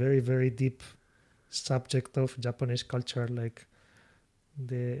is a very very deep subject of Japanese culture. Like,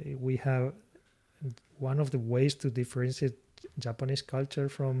 we have one of the ways to differentiate Japanese culture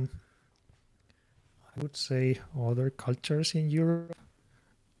from, I would say, other cultures in Europe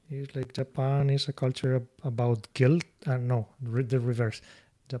is like Japan is a culture about guilt. No, the reverse.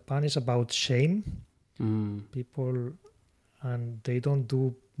 Japan is about shame. Mm. People, and they don't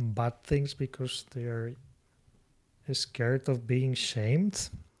do bad things because they are scared of being shamed.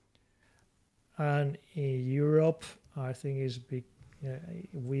 And in Europe, I think is big.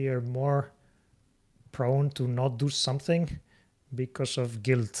 We are more prone to not do something because of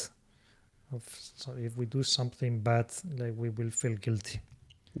guilt. So if we do something bad, like, we will feel guilty.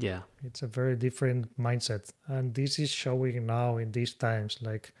 Yeah. It's a very different mindset, and this is showing now in these times.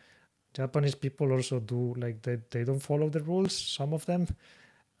 Like, Japanese people also do, like, they don't follow the rules. Some of them,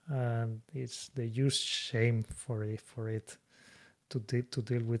 and they use shame for it to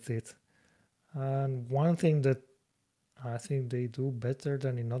deal with it. And one thing that I think they do better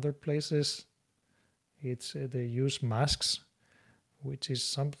than in other places, it's they use masks, which is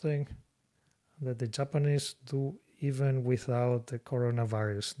something that the Japanese do even without the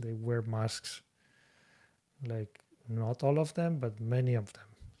coronavirus. They wear masks, like, not all of them, but many of them.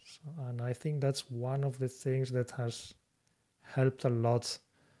 So, and I think that's one of the things that has helped a lot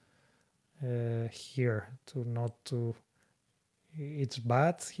here to not to. It's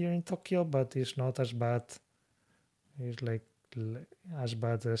bad here in Tokyo, but it's not as bad. It's like as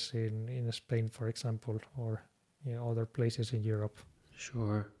bad as in Spain, for example, or other places in Europe.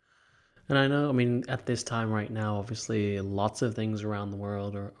 Sure. And I know, I mean, at this time right now, obviously, lots of things around the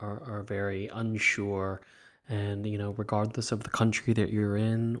world are very unsure. And, regardless of the country that you're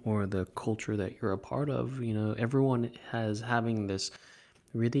in or the culture that you're a part of, everyone has having this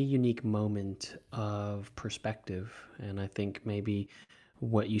really unique moment of perspective. And I think maybe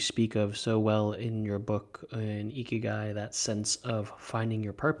what you speak of so well in your book, in Ikigai, that sense of finding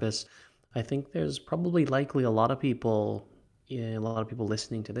your purpose, I think there's probably likely a lot of people, yeah, a lot of people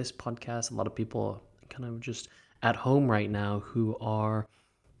listening to this podcast, a lot of people kind of just at home right now who are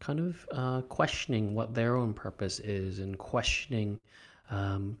kind of questioning what their own purpose is and questioning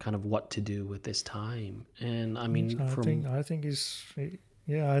kind of what to do with this time. And I Yes, mean,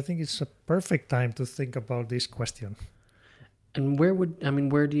 I think it's a perfect time to think about this question. and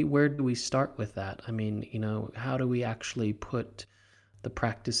where do we start with that? I mean, how do we actually put the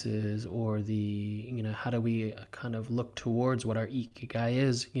practices or how do we kind of look towards what our ikigai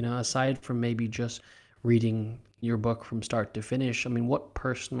is, aside from maybe just reading your book from start to finish? I mean, what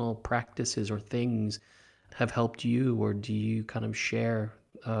personal practices or things have helped you, or do you kind of share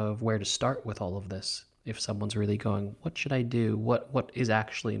of where to start with all of this? If someone's really going, what should I do? What is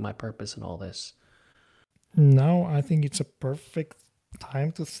actually my purpose in all this? Now I think it's a perfect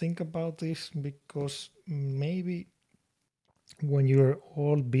time to think about this because maybe when you're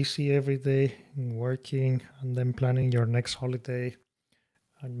all busy every day working and then planning your next holiday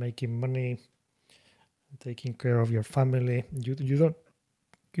and making money, taking care of your family, you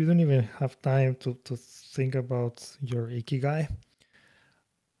don't even have time to think about your ikigai.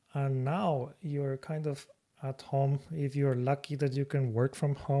 And now you're kind of at home. If you're lucky that you can work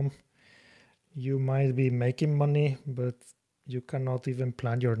from home, you might be making money, but you cannot even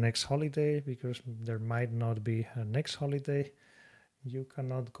plan your next holiday because there might not be a next holiday. You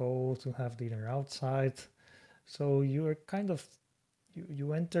cannot go to have dinner outside. So you're kind of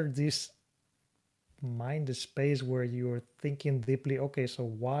you enter this mind space where you're thinking deeply, okay, so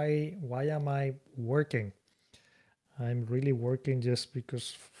why am I working? I'm really working just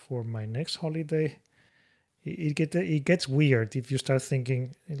because for my next holiday. It gets weird if you start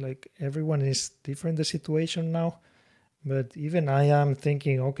thinking like everyone is different the situation now. But even I am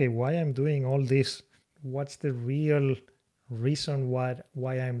thinking, okay, why I'm doing all this? What's the real reason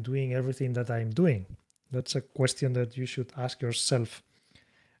why I'm doing everything that I'm doing? That's a question that you should ask yourself.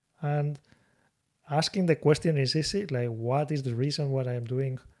 And asking the question is easy, like what is the reason why I'm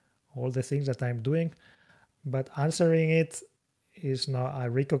doing all the things that I'm doing? But answering it is not. I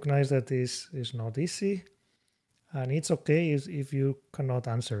recognize that this is not easy, and it's okay if you cannot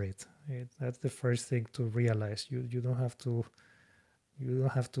answer it. That's the first thing to realize. You don't have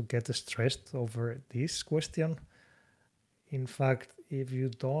to get stressed over this question. In fact, if you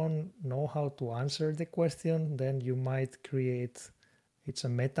don't know how to answer the question, then you might create it's a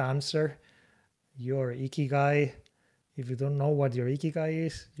meta answer. Your ikigai, if you don't know what your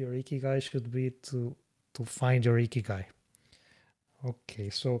ikigai should be to find your ikigai. Okay,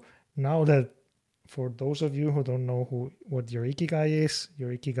 so now that for those of you who don't know what your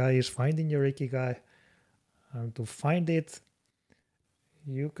ikigai is finding your ikigai, and to find it,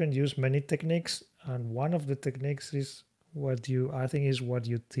 you can use many techniques, and one of the techniques is what you I think is what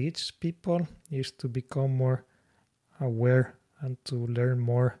you teach people is to become more aware and to learn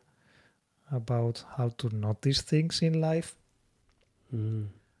more about how to notice things in life. Mm.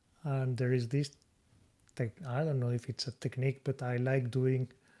 And there is this I don't know if it's a technique, but I like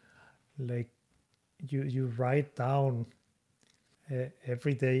doing like you write down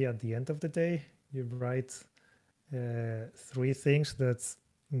every day at the end of the day you write three things that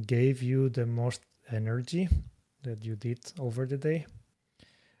gave you the most energy that you did over the day,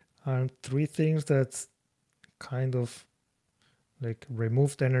 and three things that kind of like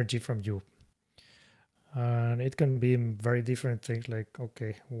removed energy from you. And it can be very different things, like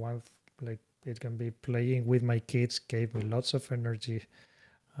okay, one like it can be playing with my kids gave me lots of energy,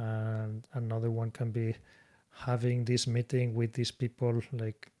 and another one can be having this meeting with these people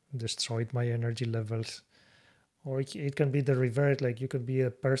like destroyed my energy levels. Or it can be the reverse, like you could be a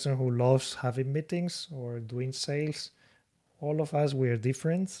person who loves having meetings or doing sales. All of us, we are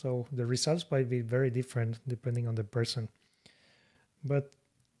different, so the results might be very different depending on the person. But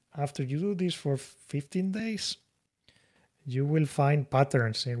after you do this for 15 days, you will find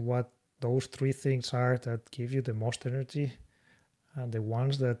patterns in what those three things are that give you the most energy and the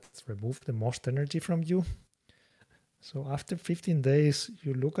ones that remove the most energy from you. So after 15 days,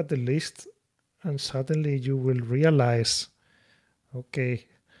 you look at the list and suddenly you will realize, okay,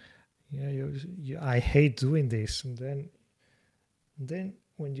 yeah, I hate doing this. And then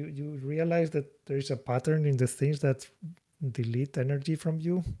when you realize that there is a pattern in the things that delete energy from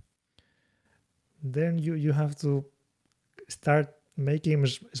you, then you have to start making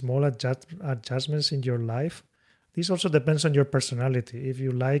small adjustments in your life. This also depends on your personality. If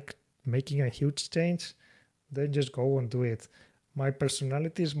you like making a huge change, then just go and do it. My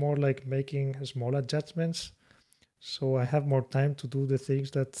personality is more like making small adjustments, so I have more time to do the things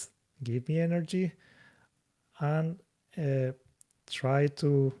that give me energy, and uh, try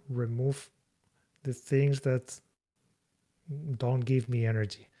to remove the things that don't give me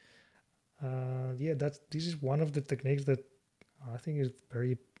energy. Yeah, that's this is one of the techniques that I think is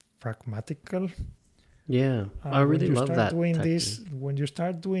very pragmatical. Yeah, I And really love that technique. when you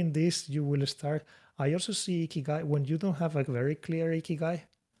start doing this, you will start. I also see ikigai when you don't have a very clear ikigai.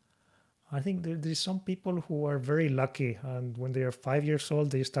 I think there's some people who are very lucky, and when they are 5 years old,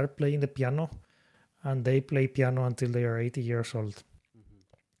 they start playing the piano, and they play piano until they are 80 years old.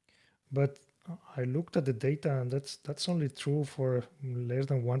 But I looked at the data, and that's only true for less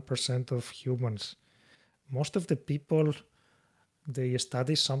than 1% of humans. Most of the people they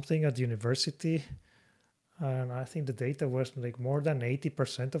study something at university, and I think the data was like more than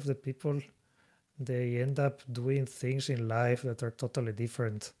 80% of the people they end up doing things in life that are totally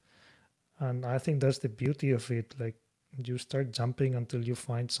different. And I think that's the beauty of it. Like you start jumping until you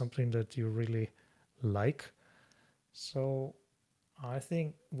find something that you really like. So I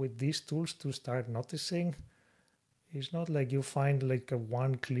think with these tools to start noticing, it's not like you find like a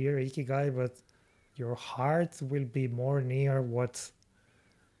one clear ikigai, but your heart will be more near what,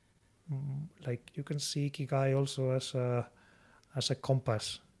 like you can see ikigai also as a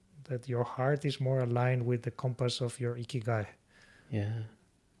compass, that your heart is more aligned with the compass of your ikigai. Yeah.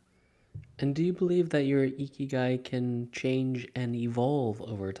 And do you believe that your ikigai can change and evolve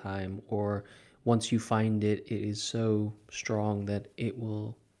over time, or once you find it, it is so strong that it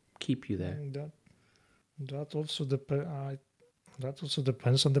will keep you there? Mm, that also that also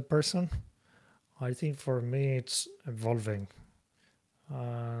depends on the person. I think for me it's evolving,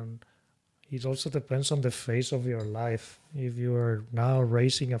 and it also depends on the phase of your life. If you are now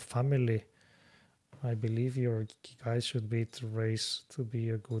raising a family, I believe your ikigai should be to raise to be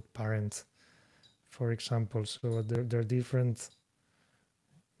a good parent, for example. So there are different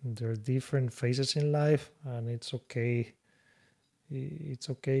phases in life, and it's okay. It's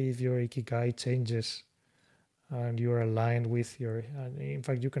okay if your ikigai changes and you're aligned with your. And in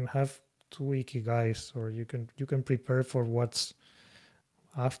fact, you can have two ikigais, or you can prepare for what's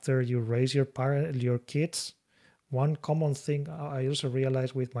after you raise your kids. One common thing I also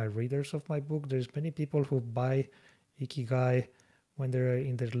realize with my readers of my book, there's many people who buy ikigai when they're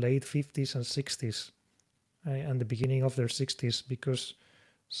in their late 50s and 60s, and the beginning of their 60s, because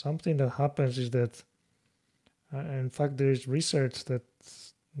something that happens is that, in fact, there is research that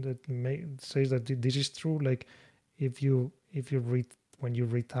says that this is true. Like if you when you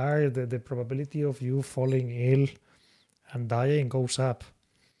retire, the probability of you falling ill and dying goes up.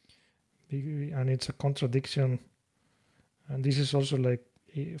 And it's a contradiction. And this is also like,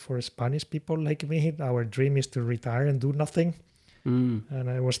 for Spanish people like me, our dream is to retire and do nothing. Mm. And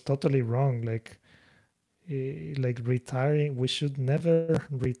I was totally wrong. Like retiring, we should never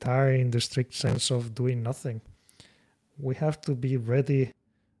retire in the strict sense of doing nothing. We have to be ready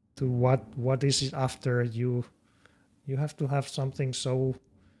to what is it after you. You have to have something so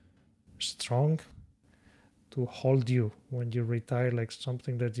strong to hold you when you retire, like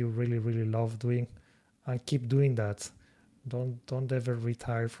something that you really really love doing, and keep doing that. Don't ever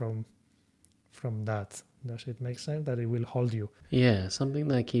retire from that. Does it make sense that it will hold you? Yeah, something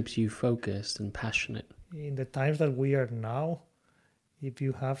that keeps you focused and passionate. In the times that we are now, if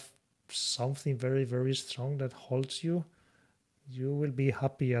you have something very very strong that holds you, you will be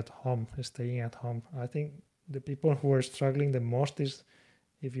happy at home, staying at home. I think the people who are struggling the most is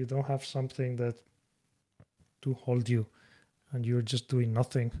if you don't have something that to hold you and you're just doing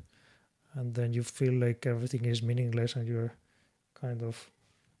nothing, and then you feel like everything is meaningless and you're kind of,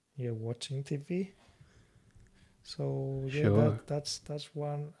 yeah, watching TV. So yeah, Sure. that's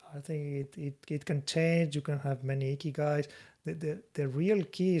one. I think it can change. You can have many ikigais. The real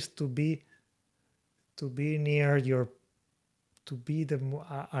key is to be near your, to be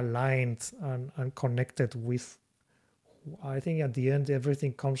aligned and connected with. I think at the end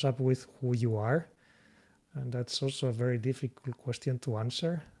everything comes up with who you are, and that's also a very difficult question to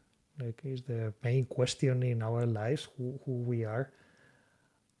answer. Like, is the main question in our lives who we are,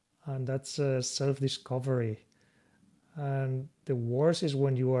 and that's self-discovery. And the worst is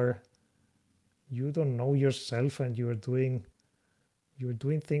when you don't know yourself and you're doing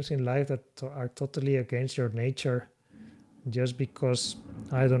things in life that are totally against your nature, just because,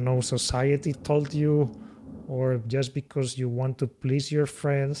 I don't know, society told you, or just because you want to please your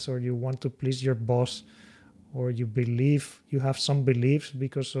friends, or you want to please your boss, or you believe you have some beliefs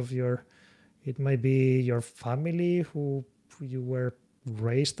because of your, it might be your family who you were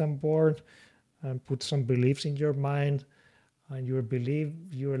raised and born and put some beliefs in your mind, and you believe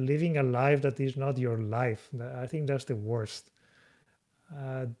you are living a life that is not your life. I think that's the worst.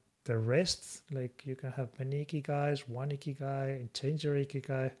 uh, the rest, like, you can have many ikigais, one ikigai, and change your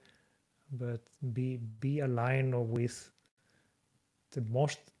ikigai, but be aligned with the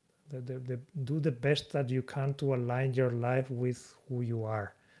most, do the best that you can to align your life with who you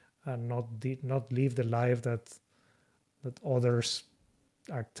are, and not live the life that others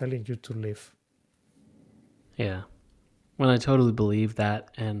are telling you to live. Yeah. Well, I totally believe that,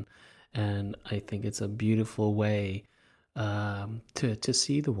 and I think it's a beautiful way to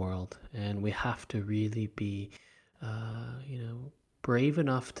see the world, and we have to really be, brave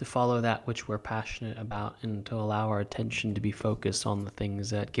enough to follow that which we're passionate about, and to allow our attention to be focused on the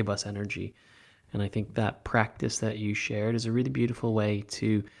things that give us energy. And I think that practice that you shared is a really beautiful way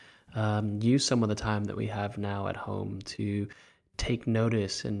to use some of the time that we have now at home to take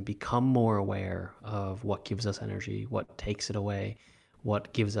notice and become more aware of what gives us energy, what takes it away,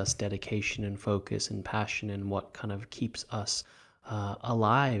 what gives us dedication and focus and passion, and what kind of keeps us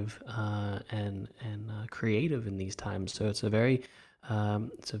alive and creative in these times. So it's a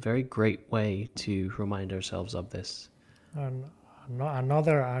very great way to remind ourselves of this. And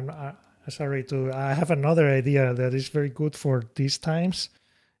another, sorry to, I have another idea that is very good for these times.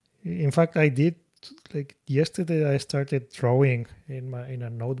 In fact, I did like yesterday. I started drawing in a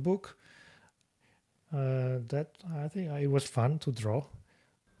notebook. That I think it was fun to draw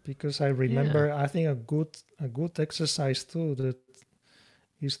because I Yeah. remember. I think a good exercise too that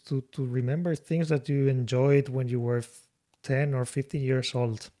is to remember things that you enjoyed when you were 10 or 15 years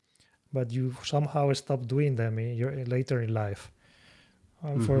old, but you somehow stopped doing them later in life.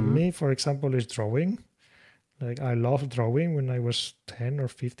 For Mm-hmm. me, for example, is drawing. Like I loved drawing when I was 10 or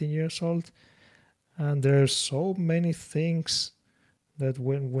 15 years old. And there are so many things that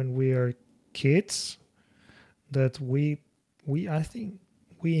when we are kids that we I think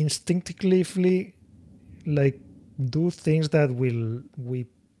we instinctively like do things that we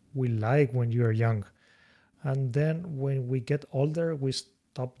like when you are young. And then when we get older, we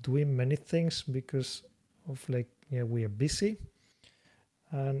stop doing many things because of like yeah, we are busy.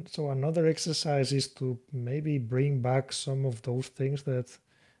 And so another exercise is to maybe bring back some of those things that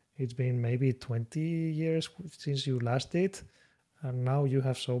it's been maybe 20 years since you last did, and now you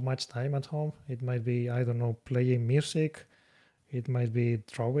have so much time at home. It might be, I don't know, playing music, it might be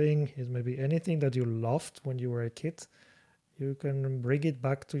drawing, it might be anything that you loved when you were a kid. You can bring it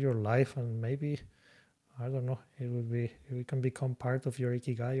back to your life, and maybe, I don't know, it can become part of your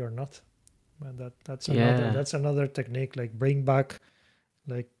ikigai or not. But Yeah. that's another technique, like bring back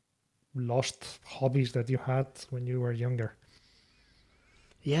like lost hobbies that you had when you were younger.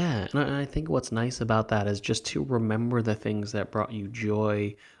 Yeah, and I think what's nice about that is just to remember the things that brought you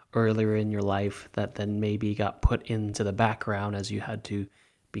joy earlier in your life that then maybe got put into the background as you had to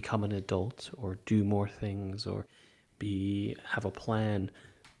become an adult or do more things or be have a plan.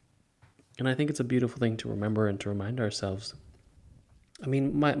 And I think it's a beautiful thing to remember and to remind ourselves. I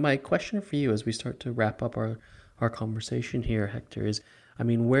mean, my question for you as we start to wrap up our conversation here, Hector, is I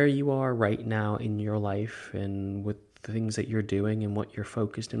mean, where you are right now in your life and with the things that you're doing and what you're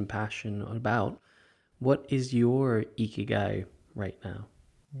focused and passionate about, what is your ikigai right now?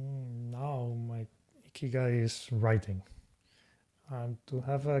 Now my ikigai is writing, and to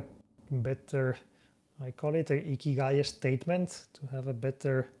have a better, I call it a ikigai statement. To have a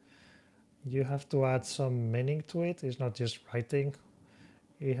better, you have to add some meaning to it. It's not just writing.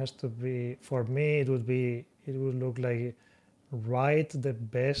 It has to be, for me, it would look like write the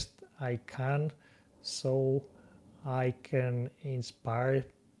best I can so I can inspire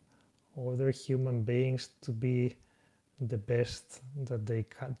other human beings to be the best that they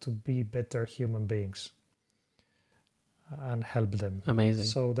can, to be better human beings and help them. Amazing.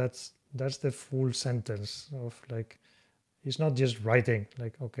 So that's the full sentence of like, it's not just writing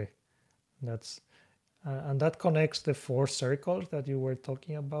like okay, that's and that connects the four circles that you were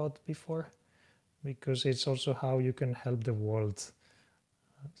talking about before, because it's also how you can help the world.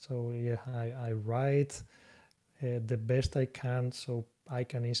 So yeah, I write the best I can so I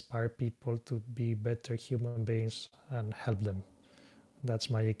can inspire people to be better human beings and help them.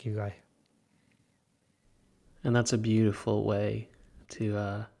 That's my ikigai. And that's a beautiful way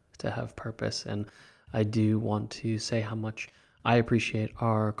to have purpose. And I do want to say how much I appreciate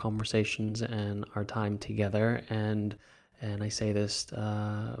our conversations and our time together. And I say this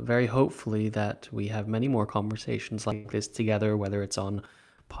very hopefully that we have many more conversations like this together, whether it's on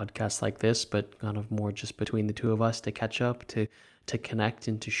podcasts like this, but kind of more just between the two of us to catch up, to connect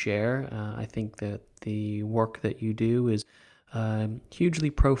and to share. I think that the work that you do is hugely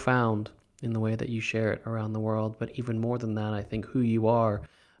profound in the way that you share it around the world. But even more than that, I think who you are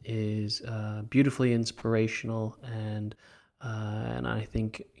is beautifully inspirational, and I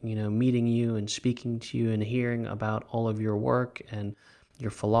think meeting you and speaking to you and hearing about all of your work and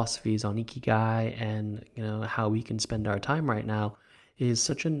your philosophies on ikigai and how we can spend our time right now is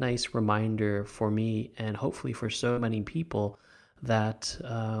such a nice reminder for me and hopefully for so many people that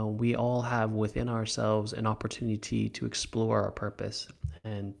we all have within ourselves an opportunity to explore our purpose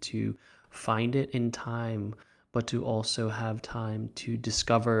and to find it in time, but to also have time to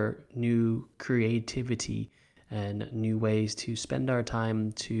discover new creativity and new ways to spend our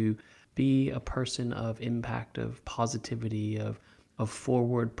time to be a person of impact, of positivity, of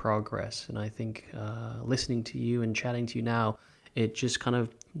forward progress. And I think listening to you and chatting to you now, it just kind of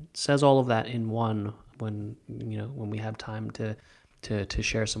says all of that in one when we have time to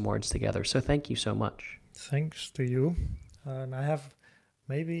share some words together. So thank you so much. Thanks to you. And I have,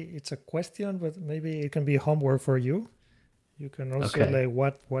 maybe it's a question, but maybe it can be homework for you. You can also Okay.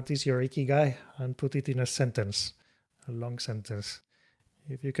 what is your Ikigai and put it in a sentence, a long sentence.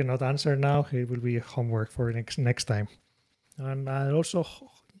 If you cannot answer now, it will be homework for next time. And also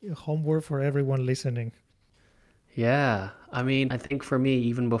homework for everyone listening. Yeah. I mean, I think for me,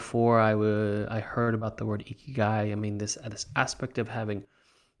 even before I heard about the word ikigai, I mean this aspect of having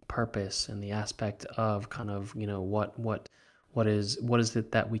purpose and the aspect of kind of, what is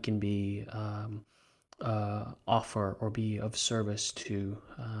it that we can be offer or be of service to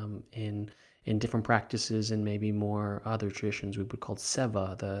in different practices and maybe more other traditions we would call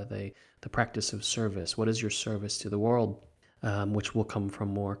seva, the practice of service. What is your service to the world? Which will come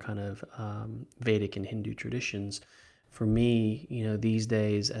from more kind of Vedic and Hindu traditions. For me, these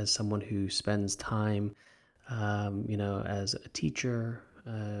days, as someone who spends time, as a teacher,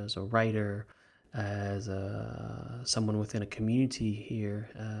 as a writer, as someone within a community here,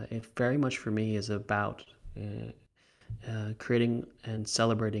 it very much for me is about creating and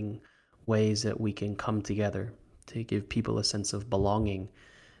celebrating ways that we can come together to give people a sense of belonging.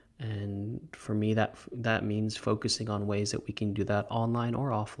 And for me, that means focusing on ways that we can do that online or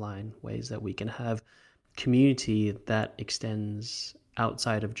offline, ways that we can have community that extends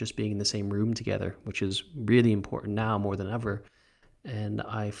outside of just being in the same room together, which is really important now more than ever. And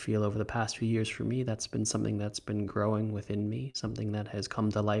I feel over the past few years for me, that's been something that's been growing within me, something that has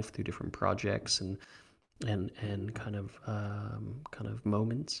come to life through different projects and kind of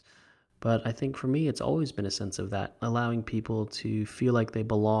moments. But I think for me, it's always been a sense of that, allowing people to feel like they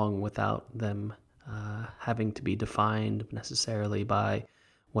belong without them having to be defined necessarily by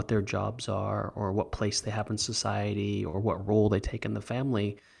what their jobs are or what place they have in society or what role they take in the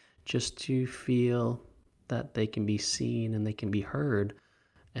family, just to feel that they can be seen and they can be heard,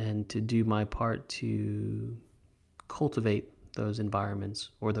 and to do my part to cultivate those environments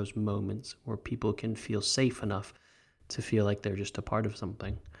or those moments where people can feel safe enough to feel like they're just a part of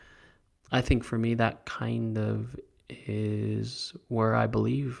something. I think for me, that kind of is where I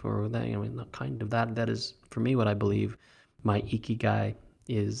believe, or that, not kind of, that is for me what I believe my ikigai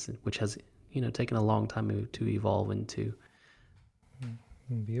is, which has, taken a long time to evolve into. How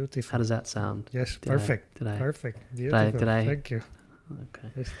Beautiful. does that sound? Yes, Did I, perfect. did I, Perfect. did I, Beautiful. did I? Thank you. Okay.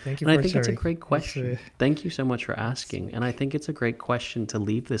 Yes, thank you And I for think it's a sharing. great question. Thank you so much for asking. And I think it's a great question to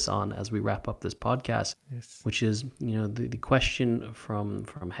leave this on as we wrap up this podcast, Yes. which is, the question from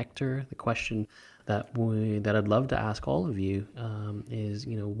Hector, the question that I'd love to ask all of you is,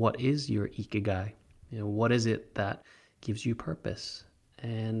 what is your ikigai? What is it that gives you purpose?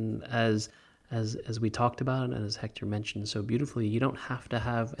 And as we talked about and as Hector mentioned so beautifully, you don't have to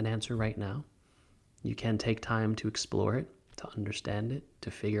have an answer right now. You can take time to explore it, to understand it,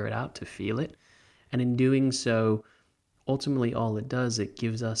 to figure it out, to feel it. And in doing so, ultimately all it does, it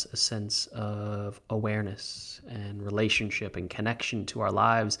gives us a sense of awareness and relationship and connection to our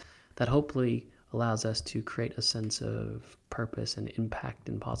lives that hopefully allows us to create a sense of purpose and impact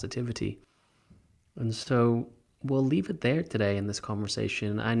and positivity. And so we'll leave it there today in this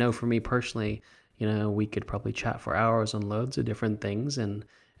conversation. I know for me personally, we could probably chat for hours on loads of different things, and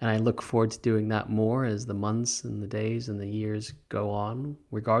I look forward to doing that more as the months and the days and the years go on,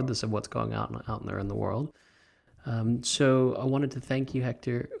 regardless of what's going out there in the world. So I wanted to thank you,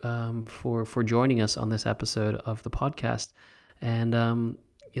 Hector, for joining us on this episode of the podcast. And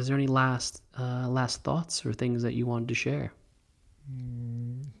is there any last thoughts or things that you wanted to share?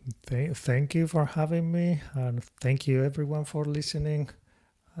 Thank you for having me, and thank you everyone for listening.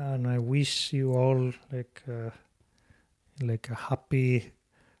 And I wish you all like a happy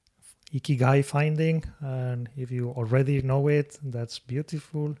Ikigai finding. And if you already know it, that's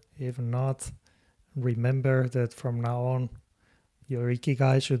beautiful. If not, remember that from now on, your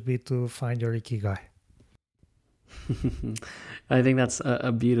Ikigai should be to find your Ikigai. I think that's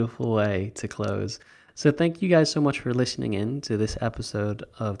a beautiful way to close. So thank you guys so much for listening in to this episode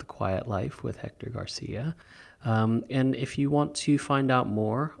of The Quiet Life with Hector Garcia. And if you want to find out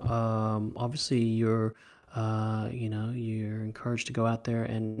more, obviously you're encouraged to go out there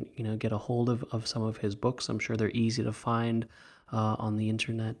and, get a hold of some of his books. I'm sure they're easy to find on the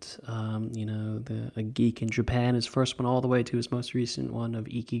internet. A Geek in Japan, his first one, all the way to his most recent one of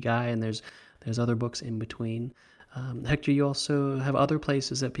Ikigai, and there's other books in between. Hector, you also have other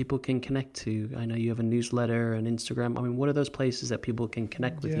places that people can connect to. I know you have a newsletter and Instagram. I mean, what are those places that people can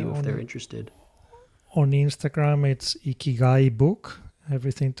connect with you if they're interested? On Instagram, it's Ikigai Book,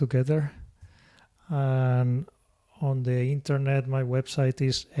 everything together. And on the internet, my website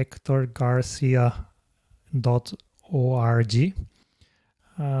is hectorgarcia.org.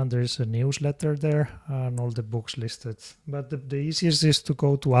 And there's a newsletter there and all the books listed. But the easiest is to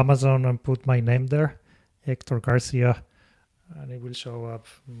go to Amazon and put my name there, Héctor Garcia, and it will show up.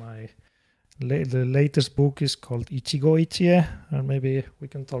 The latest book is called Ichigai, and maybe we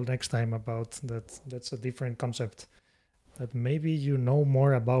can talk next time about that. That's a different concept. That maybe you know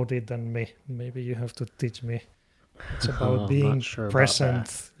more about it than me. Maybe you have to teach me. It's about I'm not being sure about that.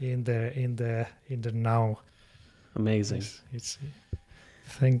 present in the now. Amazing. It's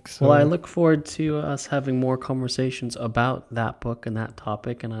thanks. Well, I So look forward to us having more conversations about that book and that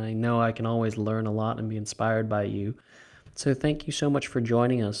topic, and I know I can always learn a lot and be inspired by you. So thank you so much for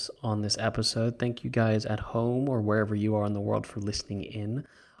joining us on this episode. Thank you guys at home or wherever you are in the world for listening in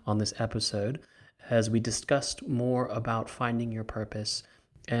on this episode as we discussed more about finding your purpose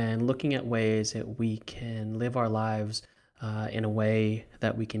and looking at ways that we can live our lives in a way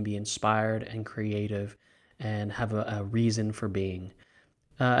that we can be inspired and creative and have a reason for being.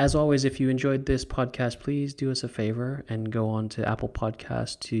 As always, if you enjoyed this podcast, please do us a favor and go on to Apple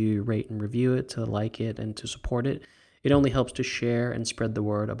Podcasts to rate and review it, to like it, and to support it. It only helps to share and spread the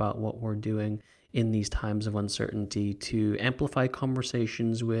word about what we're doing in these times of uncertainty to amplify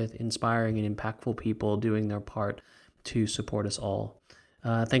conversations with inspiring and impactful people doing their part to support us all.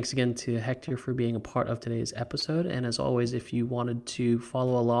 Thanks again to Héctor for being a part of today's episode. And as always, if you wanted to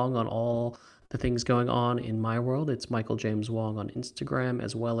follow along on all the things going on in my world, it's Michael James Wong on Instagram,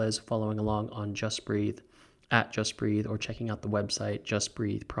 as well as following along on Just Breathe, at Just Breathe, or checking out the website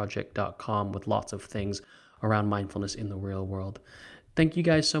justbreatheproject.com with lots of things around mindfulness in the real world. Thank you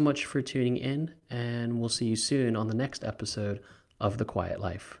guys so much for tuning in, and we'll see you soon on the next episode of The Quiet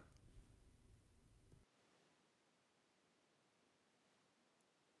Life.